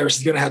Ray Cyrus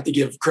is going to have to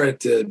give credit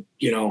to,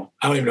 I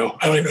don't even know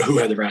who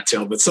had the rat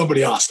tail, but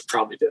somebody else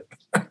probably did.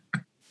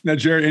 Now,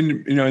 Jared,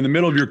 in the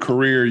middle of your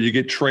career, you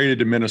get traded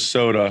to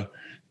Minnesota,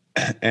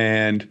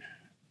 and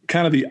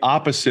kind of the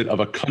opposite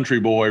of a country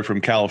boy from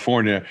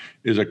California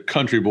is a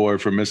country boy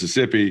from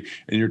Mississippi,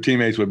 and your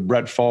teammates with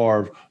Brett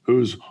Favre,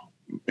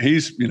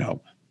 he's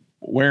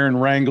wearing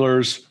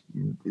Wranglers,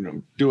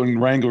 doing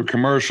Wrangler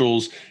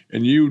commercials,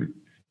 and you'd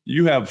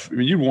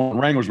worn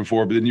Wranglers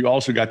before, but then you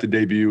also got to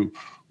debut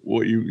a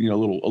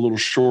little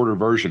shorter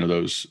version of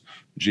those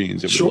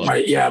jeans. The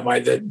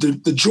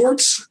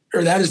jorts,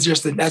 or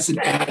that's an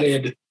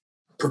added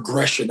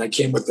progression that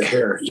came with the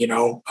hair,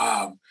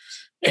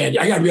 and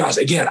I gotta be honest,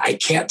 again, I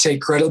can't take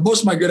credit.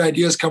 Most of my good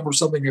ideas come from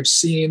something I've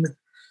seen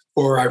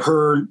or I've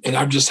heard, and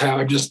I just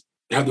have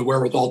the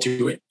wherewithal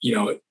to,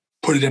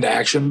 put it into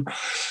action.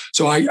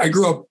 So I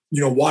grew up,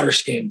 water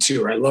skiing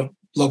too. Right? I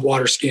love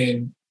water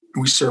skiing.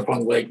 We surf on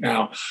the lake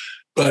now,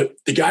 but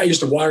the guy I used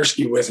to water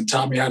ski with and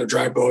taught me how to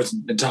drive boats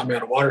and taught me how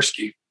to water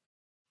ski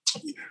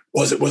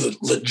was a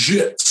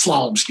legit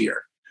slalom skier.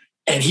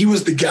 And he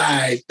was the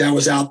guy that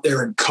was out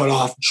there in cut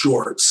off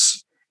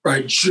jorts,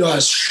 right?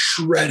 Just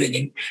shredding.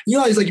 And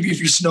it's like if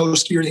you snow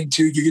ski or anything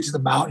too, you get to the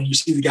mountain and you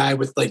see the guy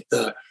with like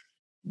the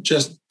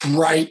just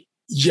bright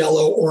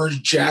yellow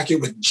orange jacket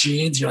with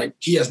jeans. You're like,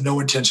 he has no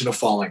intention of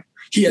falling.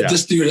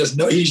 This dude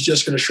he's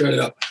just going to shred it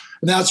up.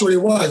 And that's what he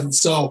was. And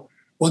so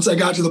once I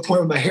got to the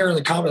point with my hair in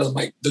the comment, I'm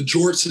like, the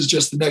jorts is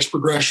just the next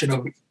progression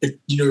of,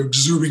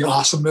 exuding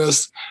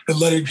awesomeness and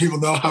letting people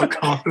know how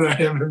confident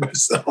I am in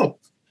myself.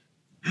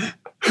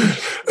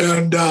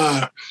 And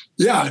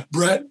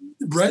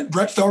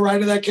Brett fell right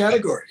into that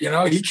category.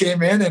 He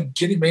came in and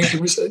Kenny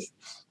Mason, we said,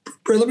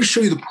 Brett, let me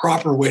show you the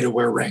proper way to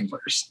wear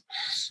Wranglers.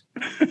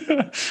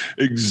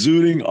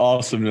 Exuding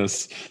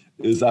awesomeness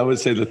is, I would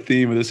say, the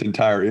theme of this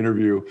entire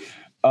interview.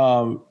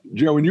 Joe,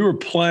 when you were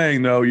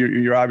playing, though,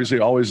 you're obviously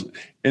always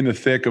in the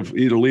thick of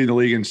either leading the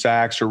league in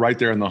sacks or right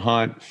there in the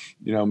hunt,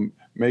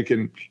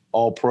 making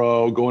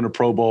all-pro, going to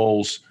Pro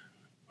Bowls.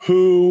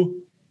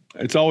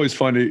 It's always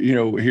fun to,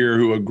 hear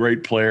who a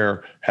great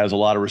player has a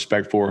lot of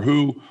respect for.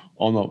 Who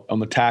on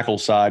the tackle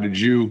side did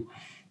you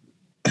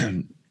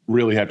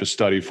really have to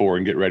study for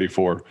and get ready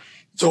for?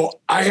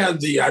 So I had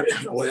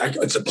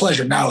it's a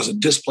pleasure now, it's a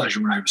displeasure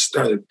when I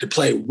started to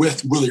play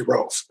with Willie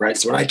Roaf, right?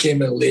 So when I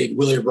came in the league,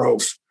 Willie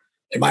Roaf,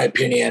 in my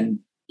opinion,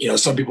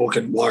 some people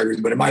can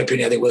argue, but in my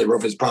opinion, I think Willie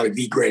Roaf is probably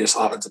the greatest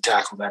offensive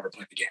tackle to ever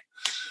play the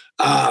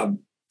game.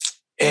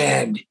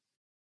 And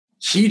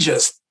he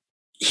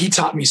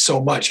taught me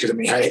so much, because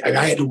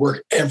I had to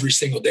work every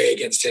single day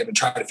against him and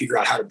try to figure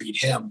out how to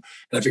beat him.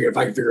 And I figured if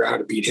I could figure out how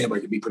to beat him, I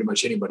could beat pretty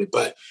much anybody.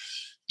 But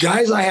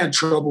guys I had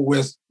trouble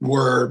with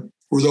were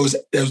those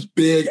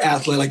big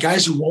athletes, like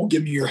guys who won't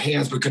give me your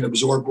hands but can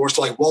absorb more.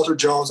 So like Walter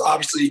Jones,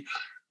 obviously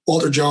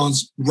Walter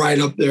Jones right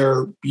up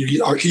there. He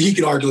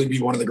could arguably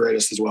be one of the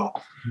greatest as well.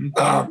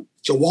 Mm-hmm.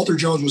 So Walter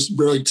Jones was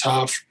really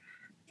tough.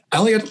 I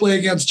only got to play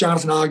against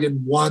Jonathan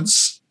Ogden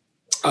once,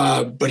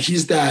 but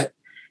that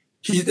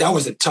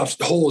was a tough.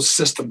 The whole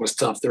system was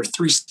tough. Their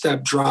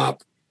 3-step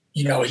drop.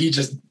 You know, he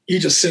just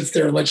sits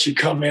there and lets you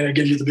come in and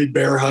gives you the big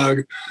bear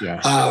hug.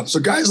 Yeah. So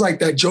guys like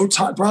that,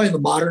 probably in the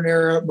modern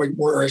era, like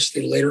more, or I should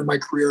say later in my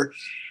career,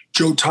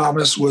 Joe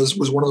Thomas was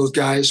one of those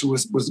guys who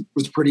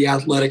was pretty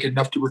athletic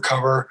enough to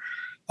recover.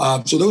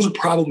 So those would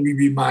probably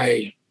be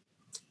my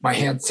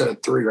handset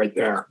of 3 right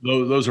there.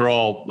 Those are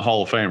all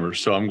Hall of Famers.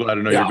 So I'm glad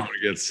to know you're going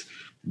against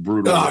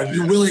brutal.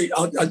 Willie,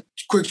 a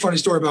quick funny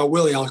story about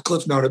Willie. I'll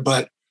cliff note it,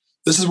 but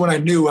this is when I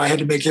knew I had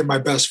to make him my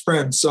best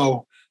friend.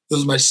 So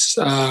this was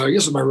I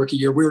guess it was my rookie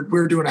year. We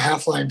were doing a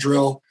half line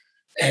drill,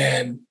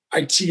 and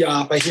I tee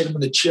off. I hit him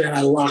in the chin. I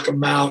lock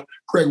him out.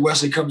 Greg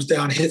Wesley comes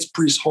down, hits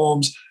Priest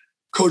Holmes.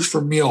 Coach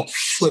Vermeil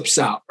flips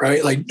out,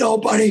 right? Like,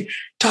 nobody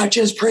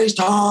touches Priest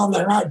Holmes.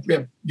 They're not.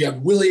 You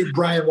have Willie,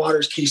 Brian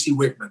Waters, Casey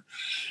Wickman,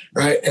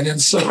 right? And then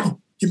so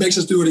he makes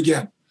us do it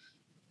again.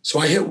 So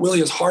I hit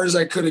Willie as hard as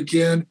I could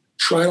again,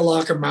 try to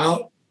lock him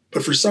out.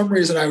 But for some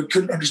reason, I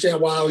couldn't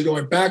understand why I was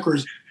going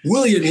backwards.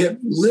 Willie had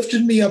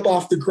lifted me up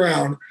off the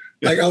ground.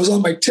 Like I was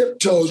on my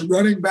tiptoes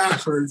running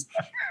backwards,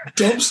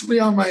 dumps me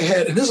on my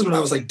head. And this is when I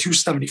was like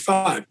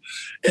 275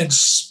 and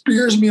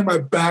spears me in my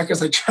back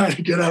as I try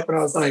to get up. And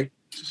I was like,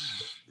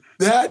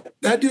 that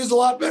dude's a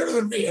lot better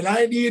than me. And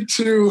I need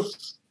to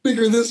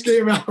figure this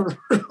game out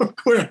real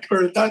quick,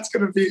 or that's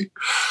going to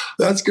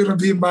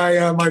be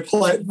my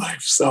play in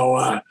life.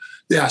 So,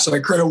 so I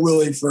credit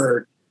Willie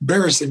for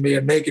embarrassing me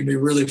and making me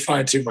really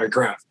fine-tune my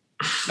craft.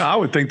 I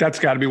would think that's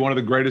got to be one of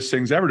the greatest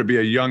things ever, to be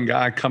a young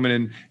guy coming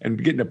in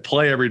and getting to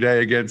play every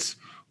day against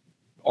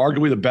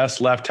arguably the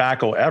best left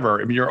tackle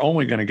ever. I mean, you're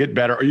only going to get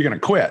better or you're going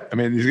to quit. I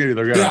mean,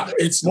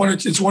 it's one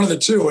of the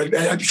two. And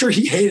I'm sure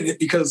he hated it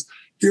because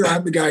here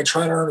I'm the guy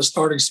trying to earn a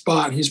starting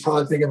spot. And he's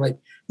probably thinking like,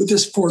 with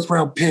this 4th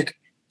round pick,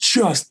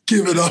 just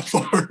give it up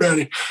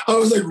already. I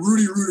was like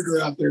Rudy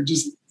Rudiger out there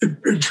just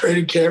in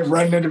training camp,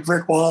 running into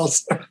brick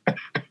walls.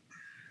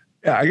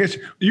 Yeah, I guess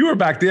you were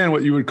back then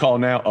what you would call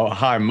now a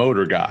high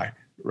motor guy,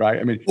 right?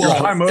 I mean, you're a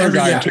high motor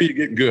guy until you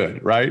get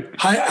good, right?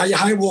 High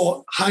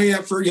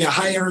effort,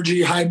 high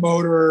energy, high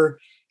motor.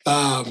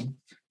 I'm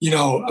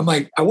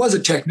like, I was a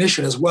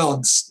technician as well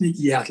and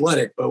sneaky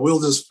athletic, but we'll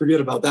just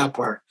forget about that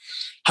part.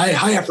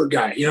 High effort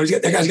guy.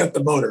 That guy's got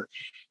the motor.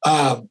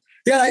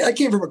 I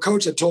came from a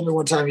coach that told me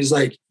one time, he's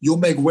like, you'll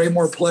make way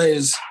more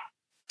plays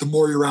the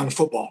more you're around the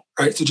football,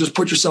 right? So just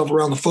put yourself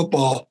around the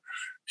football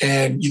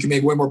and you can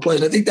make way more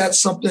plays. And I think that's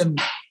something,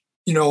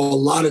 a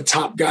lot of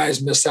top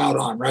guys miss out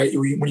on, right?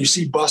 When you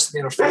see busts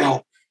in the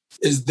NFL,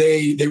 is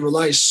they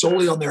rely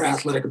solely on their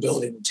athletic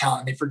ability and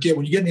talent. And they forget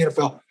when you get in the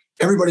NFL,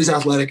 everybody's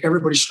athletic,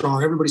 everybody's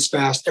strong, everybody's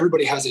fast,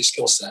 everybody has a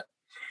skill set.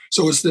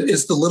 So it's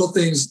the little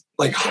things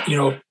like,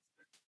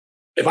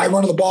 if I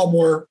run the ball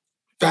more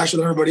faster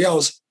than everybody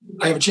else,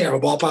 I have a chance. If a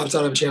ball pops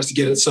out, I have a chance to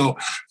get it. So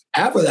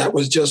half of that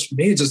was just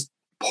me just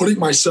putting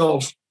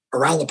myself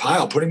around the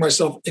pile, putting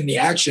myself in the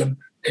action,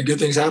 and good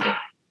things happen.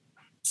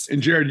 And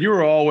Jared, you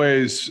were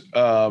always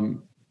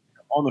on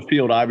the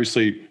field,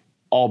 obviously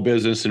all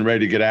business and ready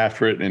to get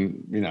after it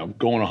and,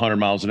 going 100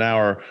 miles an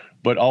hour,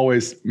 but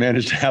always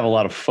managed to have a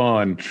lot of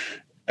fun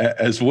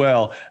as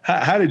well.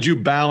 How did you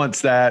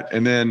balance that?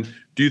 And then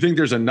do you think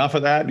there's enough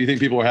of that? Do you think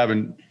people are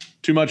having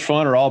too much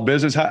fun or all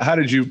business? How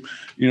did you,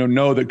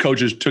 know that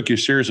coaches took you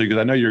seriously?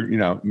 Because I know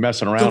you're,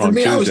 messing around on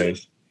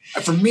Tuesdays.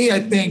 For me, I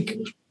think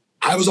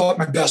I was all at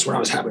my best when I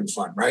was having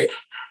fun, right?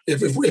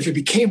 If it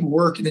became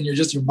work, and then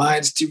your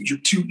mind's you're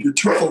too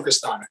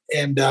focused on it.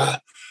 And I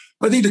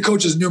think the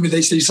coaches knew me.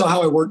 They saw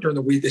how I worked during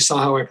the week. They saw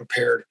how I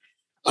prepared.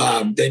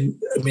 I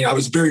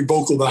was very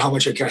vocal about how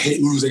much I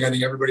hate losing. I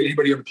think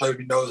anybody who ever played with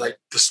me knows I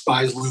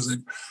despise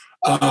losing.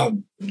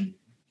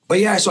 But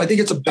yeah, so I think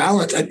it's a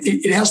balance.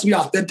 It has to be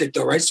authentic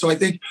though, right? So I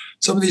think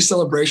some of these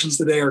celebrations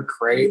today are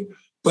great,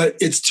 but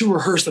it's too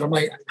rehearsed. And I'm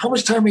like, how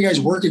much time are you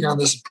guys working on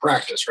this in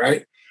practice,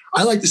 right?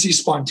 I like to see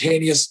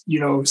spontaneous,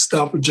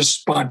 stuff and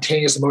just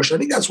spontaneous emotion. I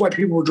think that's why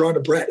people were drawn to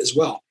Brett as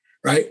well,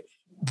 right?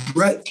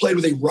 Brett played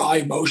with a raw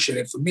emotion.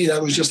 And for me,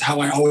 that was just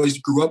how I always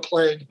grew up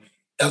playing.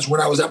 That's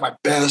when I was at my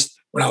best,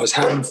 when I was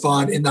having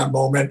fun in that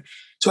moment.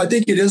 So I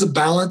think it is a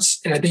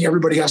balance. And I think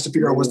everybody has to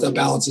figure out what that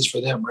balance is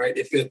for them, right?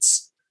 If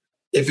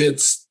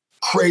it's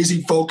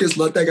crazy focused,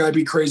 let that guy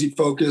be crazy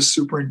focused,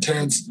 super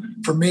intense.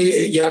 For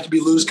me, you have to be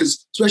loose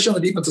because especially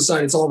on the defensive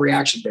side, it's all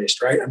reaction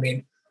based, right? I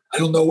mean, I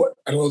don't know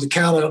the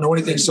count. I don't know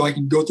anything. So I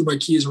can go through my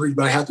keys and read,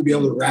 but I have to be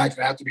able to react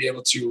and I have to be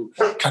able to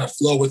kind of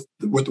flow with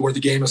where the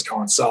game is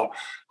going. So,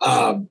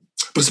 but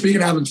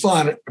speaking of having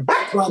fun, I'm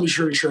probably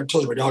sure I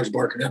told you my dog's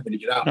barking at me to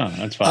get out. No,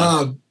 that's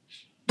fine.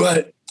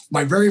 But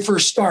my very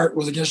first start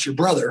was against your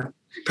brother,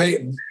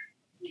 Peyton.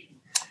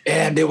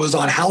 And it was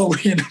on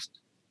Halloween.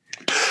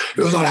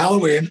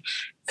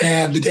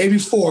 And the day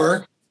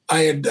before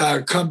I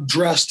had come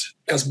dressed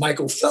as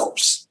Michael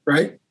Phelps,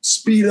 right?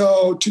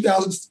 Speedo,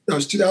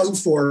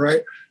 2004,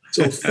 right?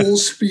 So full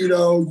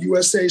Speedo,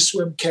 USA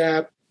swim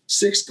cap,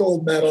 6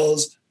 gold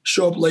medals,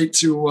 show up late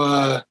to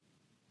a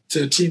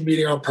team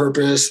meeting on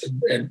purpose,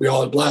 and we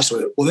all had blast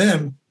with it. Well,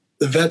 then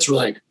the vets were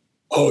like,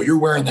 "Oh, you're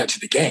wearing that to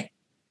the game."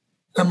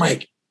 I'm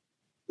like,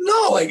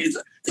 "No, like it's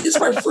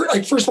my first.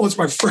 Like, first of all, it's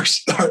my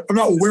first start. I'm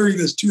not wearing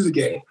this to the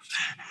game."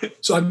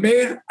 So I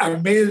made a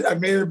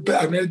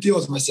deal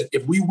with him. I said,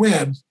 "If we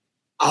win,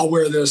 I'll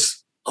wear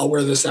this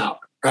out."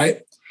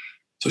 Right.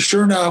 So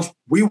sure enough,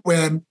 we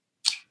win.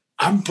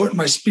 I'm putting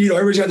my Speedo.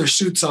 Everybody's got their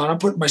suits on. I'm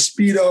putting my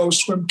Speedo,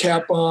 swim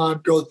cap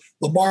on.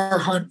 Lamar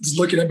Hunt is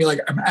looking at me like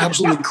I'm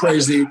absolutely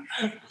crazy.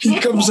 He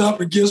comes up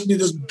and gives me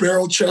this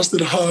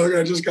barrel-chested hug.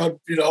 I just got,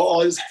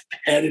 all his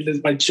head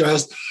in my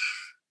chest.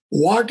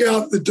 Walk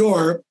out the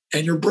door,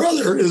 and your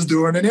brother is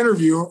doing an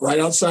interview right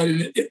outside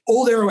in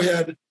Old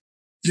Arrowhead.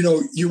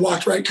 You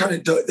walked right, kind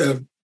of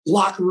the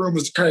locker room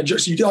was kind of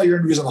just, you did all your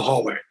interviews in the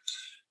hallway.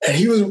 And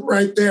he was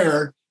right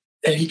there.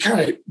 And he kind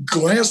of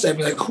glanced at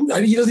me like,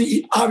 he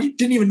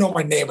didn't even know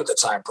my name at the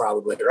time,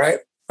 probably, right?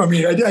 I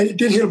mean, I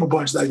did hit him a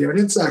bunch that game. I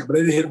didn't sack him, but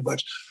I did hit him a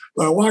bunch.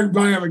 But I walked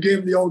by him and gave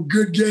him the old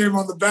good game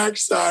on the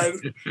backside.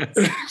 And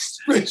his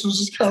face was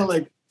just kind of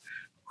like,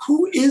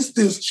 who is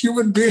this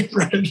human being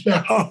right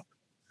now?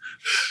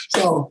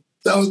 So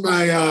that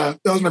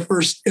was my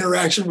first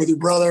interaction with your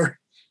brother.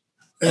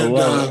 And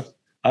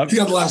he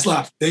got the last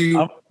laugh.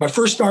 My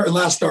first start and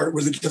last start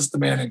was against the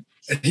Manning,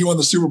 and he won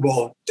the Super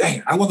Bowl.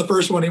 Dang, I won the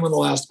first one, he won the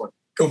last one.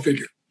 Go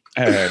figure.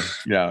 Hey,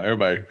 yeah,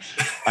 everybody.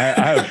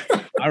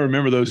 I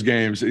remember those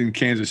games in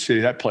Kansas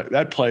City. That play,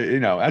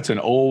 that's an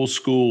old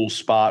school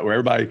spot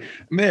where they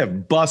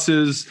have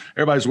buses.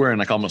 Everybody's wearing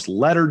like almost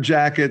leather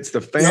jackets. The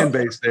fan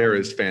base there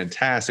is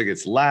fantastic.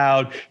 It's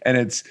loud,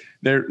 and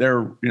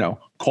they're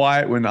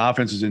quiet when the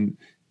offense is in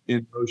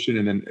motion,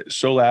 and then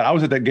so loud. I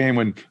was at that game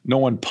when no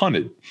one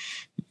punted.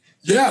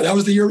 Yeah, that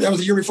was the year. That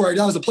was the year before.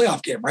 That was the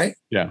playoff game, right?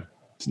 Yeah,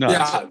 it's nuts.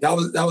 Yeah,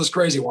 that was a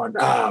crazy one.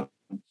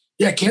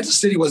 Kansas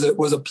City was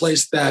a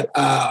place that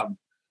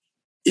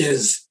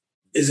is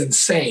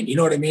insane. You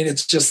know what I mean?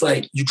 It's just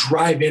like you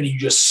drive in and you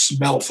just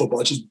smell football.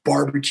 It's just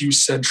barbecue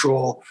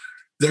central.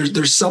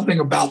 There's something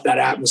about that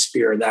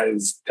atmosphere that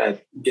is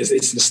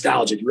it's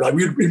nostalgic.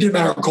 It didn't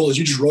matter how cold it is.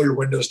 You just roll your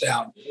windows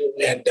down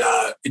and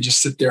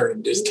just sit there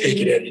and just take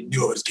it in. You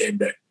knew it was game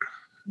day.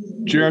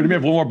 Jared, let me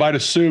have one more bite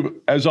of soup.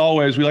 As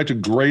always, we like to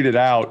grade it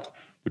out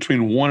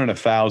between 1 and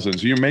 1,000.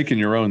 So you're making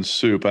your own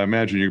soup. I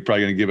imagine you're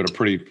probably going to give it a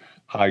pretty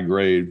high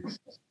grade.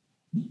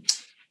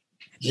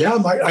 Yeah,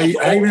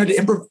 I even had to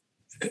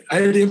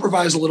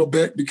improvise a little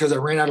bit because I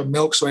ran out of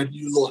milk, so I had to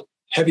use a little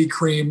heavy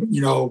cream,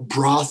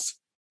 broth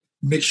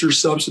mixture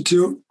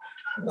substitute.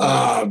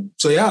 So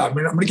yeah, I'm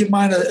going to give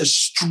mine a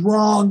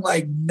strong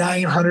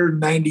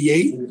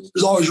 998.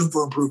 There's always room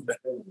for improvement.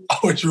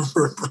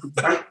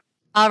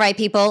 All right,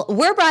 people,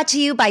 we're brought to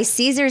you by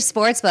Caesars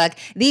Sportsbook,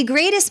 the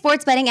greatest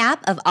sports betting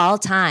app of all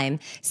time.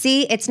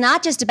 See, it's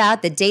not just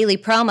about the daily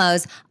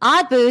promos,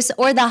 odd boosts,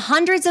 or the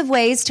hundreds of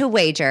ways to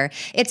wager.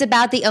 It's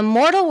about the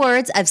immortal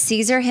words of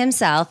Caesar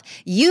himself.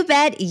 You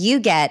bet, you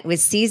get with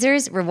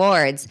Caesars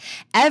Rewards.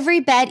 Every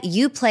bet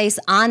you place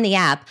on the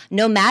app,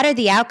 no matter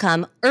the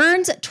outcome,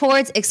 earns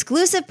towards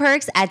exclusive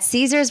perks at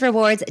Caesars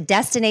Rewards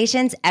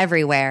destinations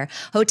everywhere.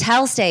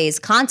 Hotel stays,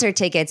 concert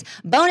tickets,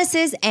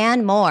 bonuses,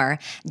 and more.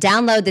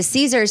 Download the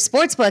Caesars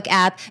Sportsbook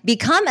app,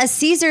 become a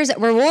Caesars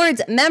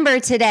Rewards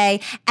member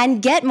today,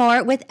 and get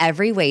more with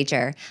every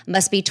wager.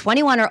 Must be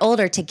 21 or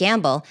older to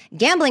gamble.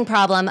 Gambling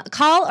problem?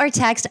 Call or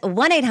text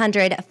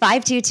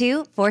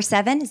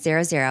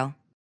 1-800-522-4700.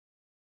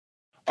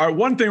 All right,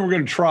 one thing we're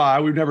going to try,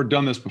 we've never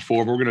done this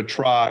before, but we're going to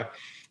try,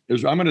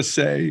 is I'm going to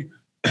say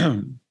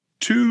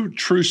 2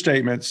 true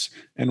statements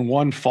and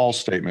 1 false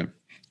statement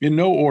in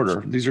no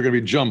order. These are going to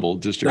be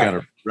jumbled just to kind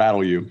of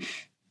rattle you.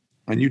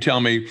 And you tell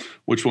me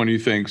which one you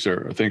think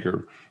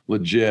are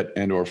legit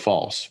and or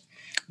false.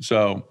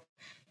 So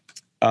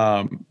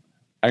I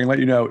can let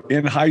you know,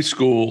 in high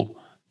school,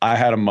 I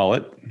had a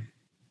mullet.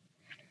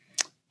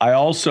 I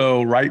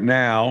also, right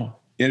now,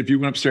 if you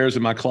went upstairs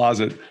in my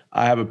closet,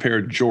 I have a pair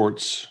of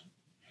jorts.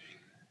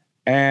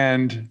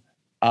 And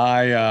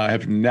I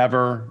have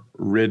never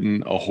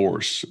ridden a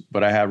horse,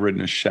 but I have ridden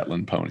a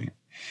Shetland pony.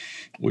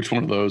 Which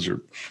one of those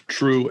are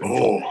true and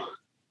false?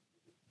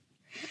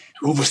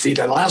 See,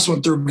 that last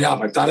one threw me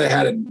off. I thought I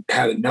had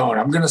it known.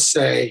 I'm going to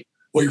say,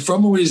 well, you're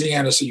from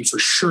Louisiana, so you for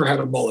sure had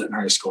a mullet in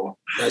high school.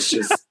 That's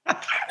just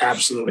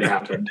absolutely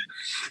happened.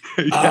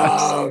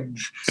 Yes.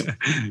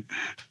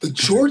 The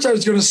George I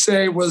was going to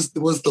say was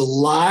the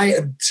lie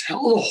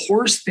until the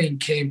horse thing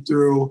came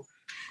through,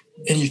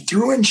 and you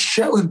threw in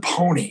Shetland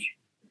pony,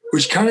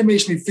 which kind of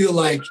makes me feel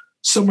like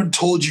someone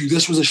told you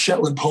this was a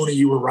Shetland pony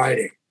you were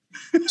riding.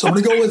 So I'm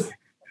going to go with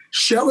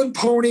Shetland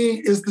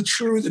pony is the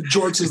truth and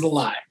George is the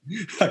lie.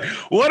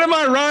 What am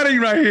I riding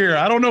right here?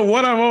 I don't know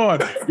what I'm on.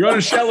 You're on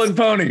a Shetland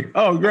pony.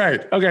 Oh, great.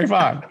 Okay,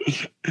 fine.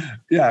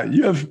 Yeah,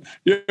 you're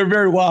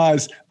very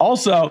wise.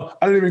 Also,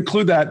 I didn't even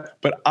include that,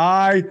 but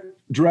I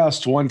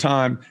dressed one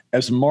time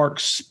as Mark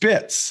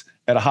Spitz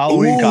at a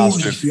Halloween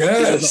costume.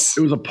 Yes.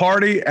 It was a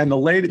party, and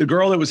the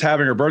girl that was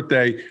having her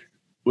birthday,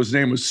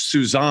 name was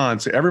Suzanne.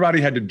 So everybody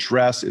had to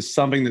dress as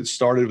something that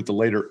started with the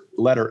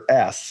letter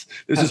S.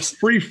 This is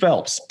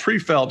pre-Phelps.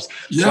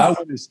 Yeah. So I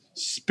wore this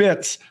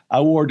Spitz.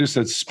 I wore just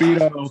a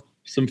Speedo,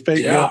 some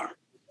fake hair,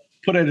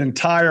 put an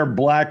entire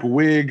black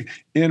wig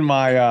in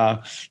my,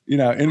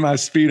 in my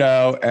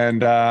Speedo,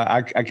 and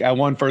I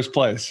won first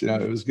place.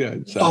 It was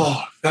good. So.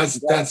 Oh,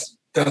 that's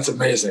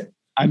amazing.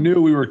 I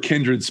knew we were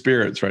kindred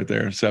spirits right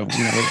there. So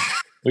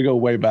we go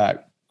way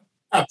back.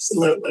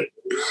 Absolutely.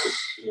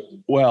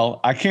 Well,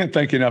 I can't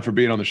thank you enough for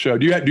being on the show.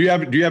 Do you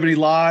have any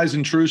lies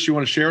and truths you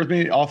want to share with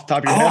me off the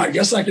top of your head? I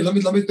guess I can.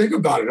 Let me think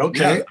about it.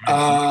 Okay.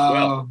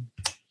 Yeah.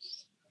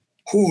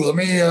 Let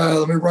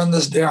me run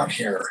this down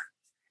here.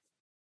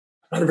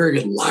 I'm not a very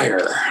good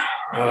liar.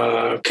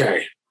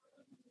 Okay.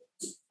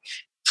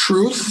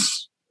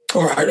 Truth.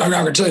 All right. I'm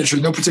going to tell you the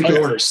truth. No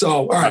particular order. So,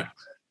 all right.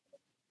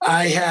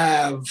 I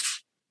have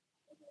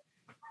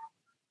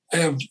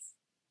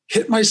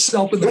hit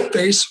myself in the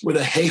face with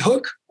a hay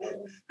hook.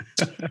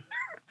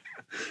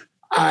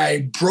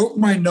 I broke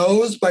my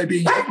nose by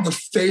being hit in the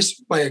face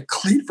by a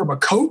cleat from a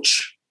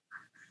coach.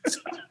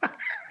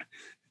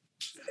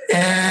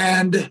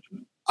 And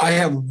I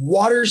have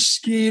water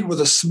skied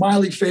with a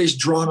smiley face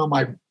drawn on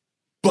my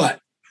butt.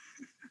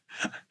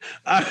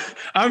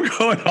 I'm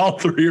going all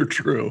three are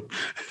true.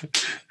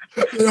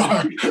 They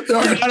are. You're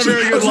not a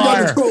very good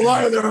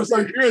liar. There. I was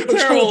like, you're a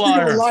terrible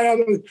liar. I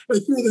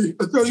was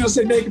going to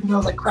say naked, and I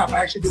was like, crap, I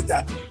actually did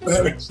that.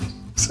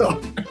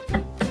 So,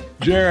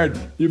 Jared,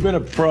 you've been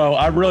a pro.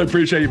 I really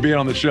appreciate you being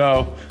on the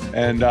show,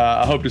 and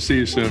I hope to see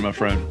you soon, my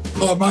friend.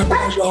 Oh, my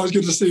pleasure. Always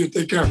good to see you.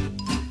 Take care.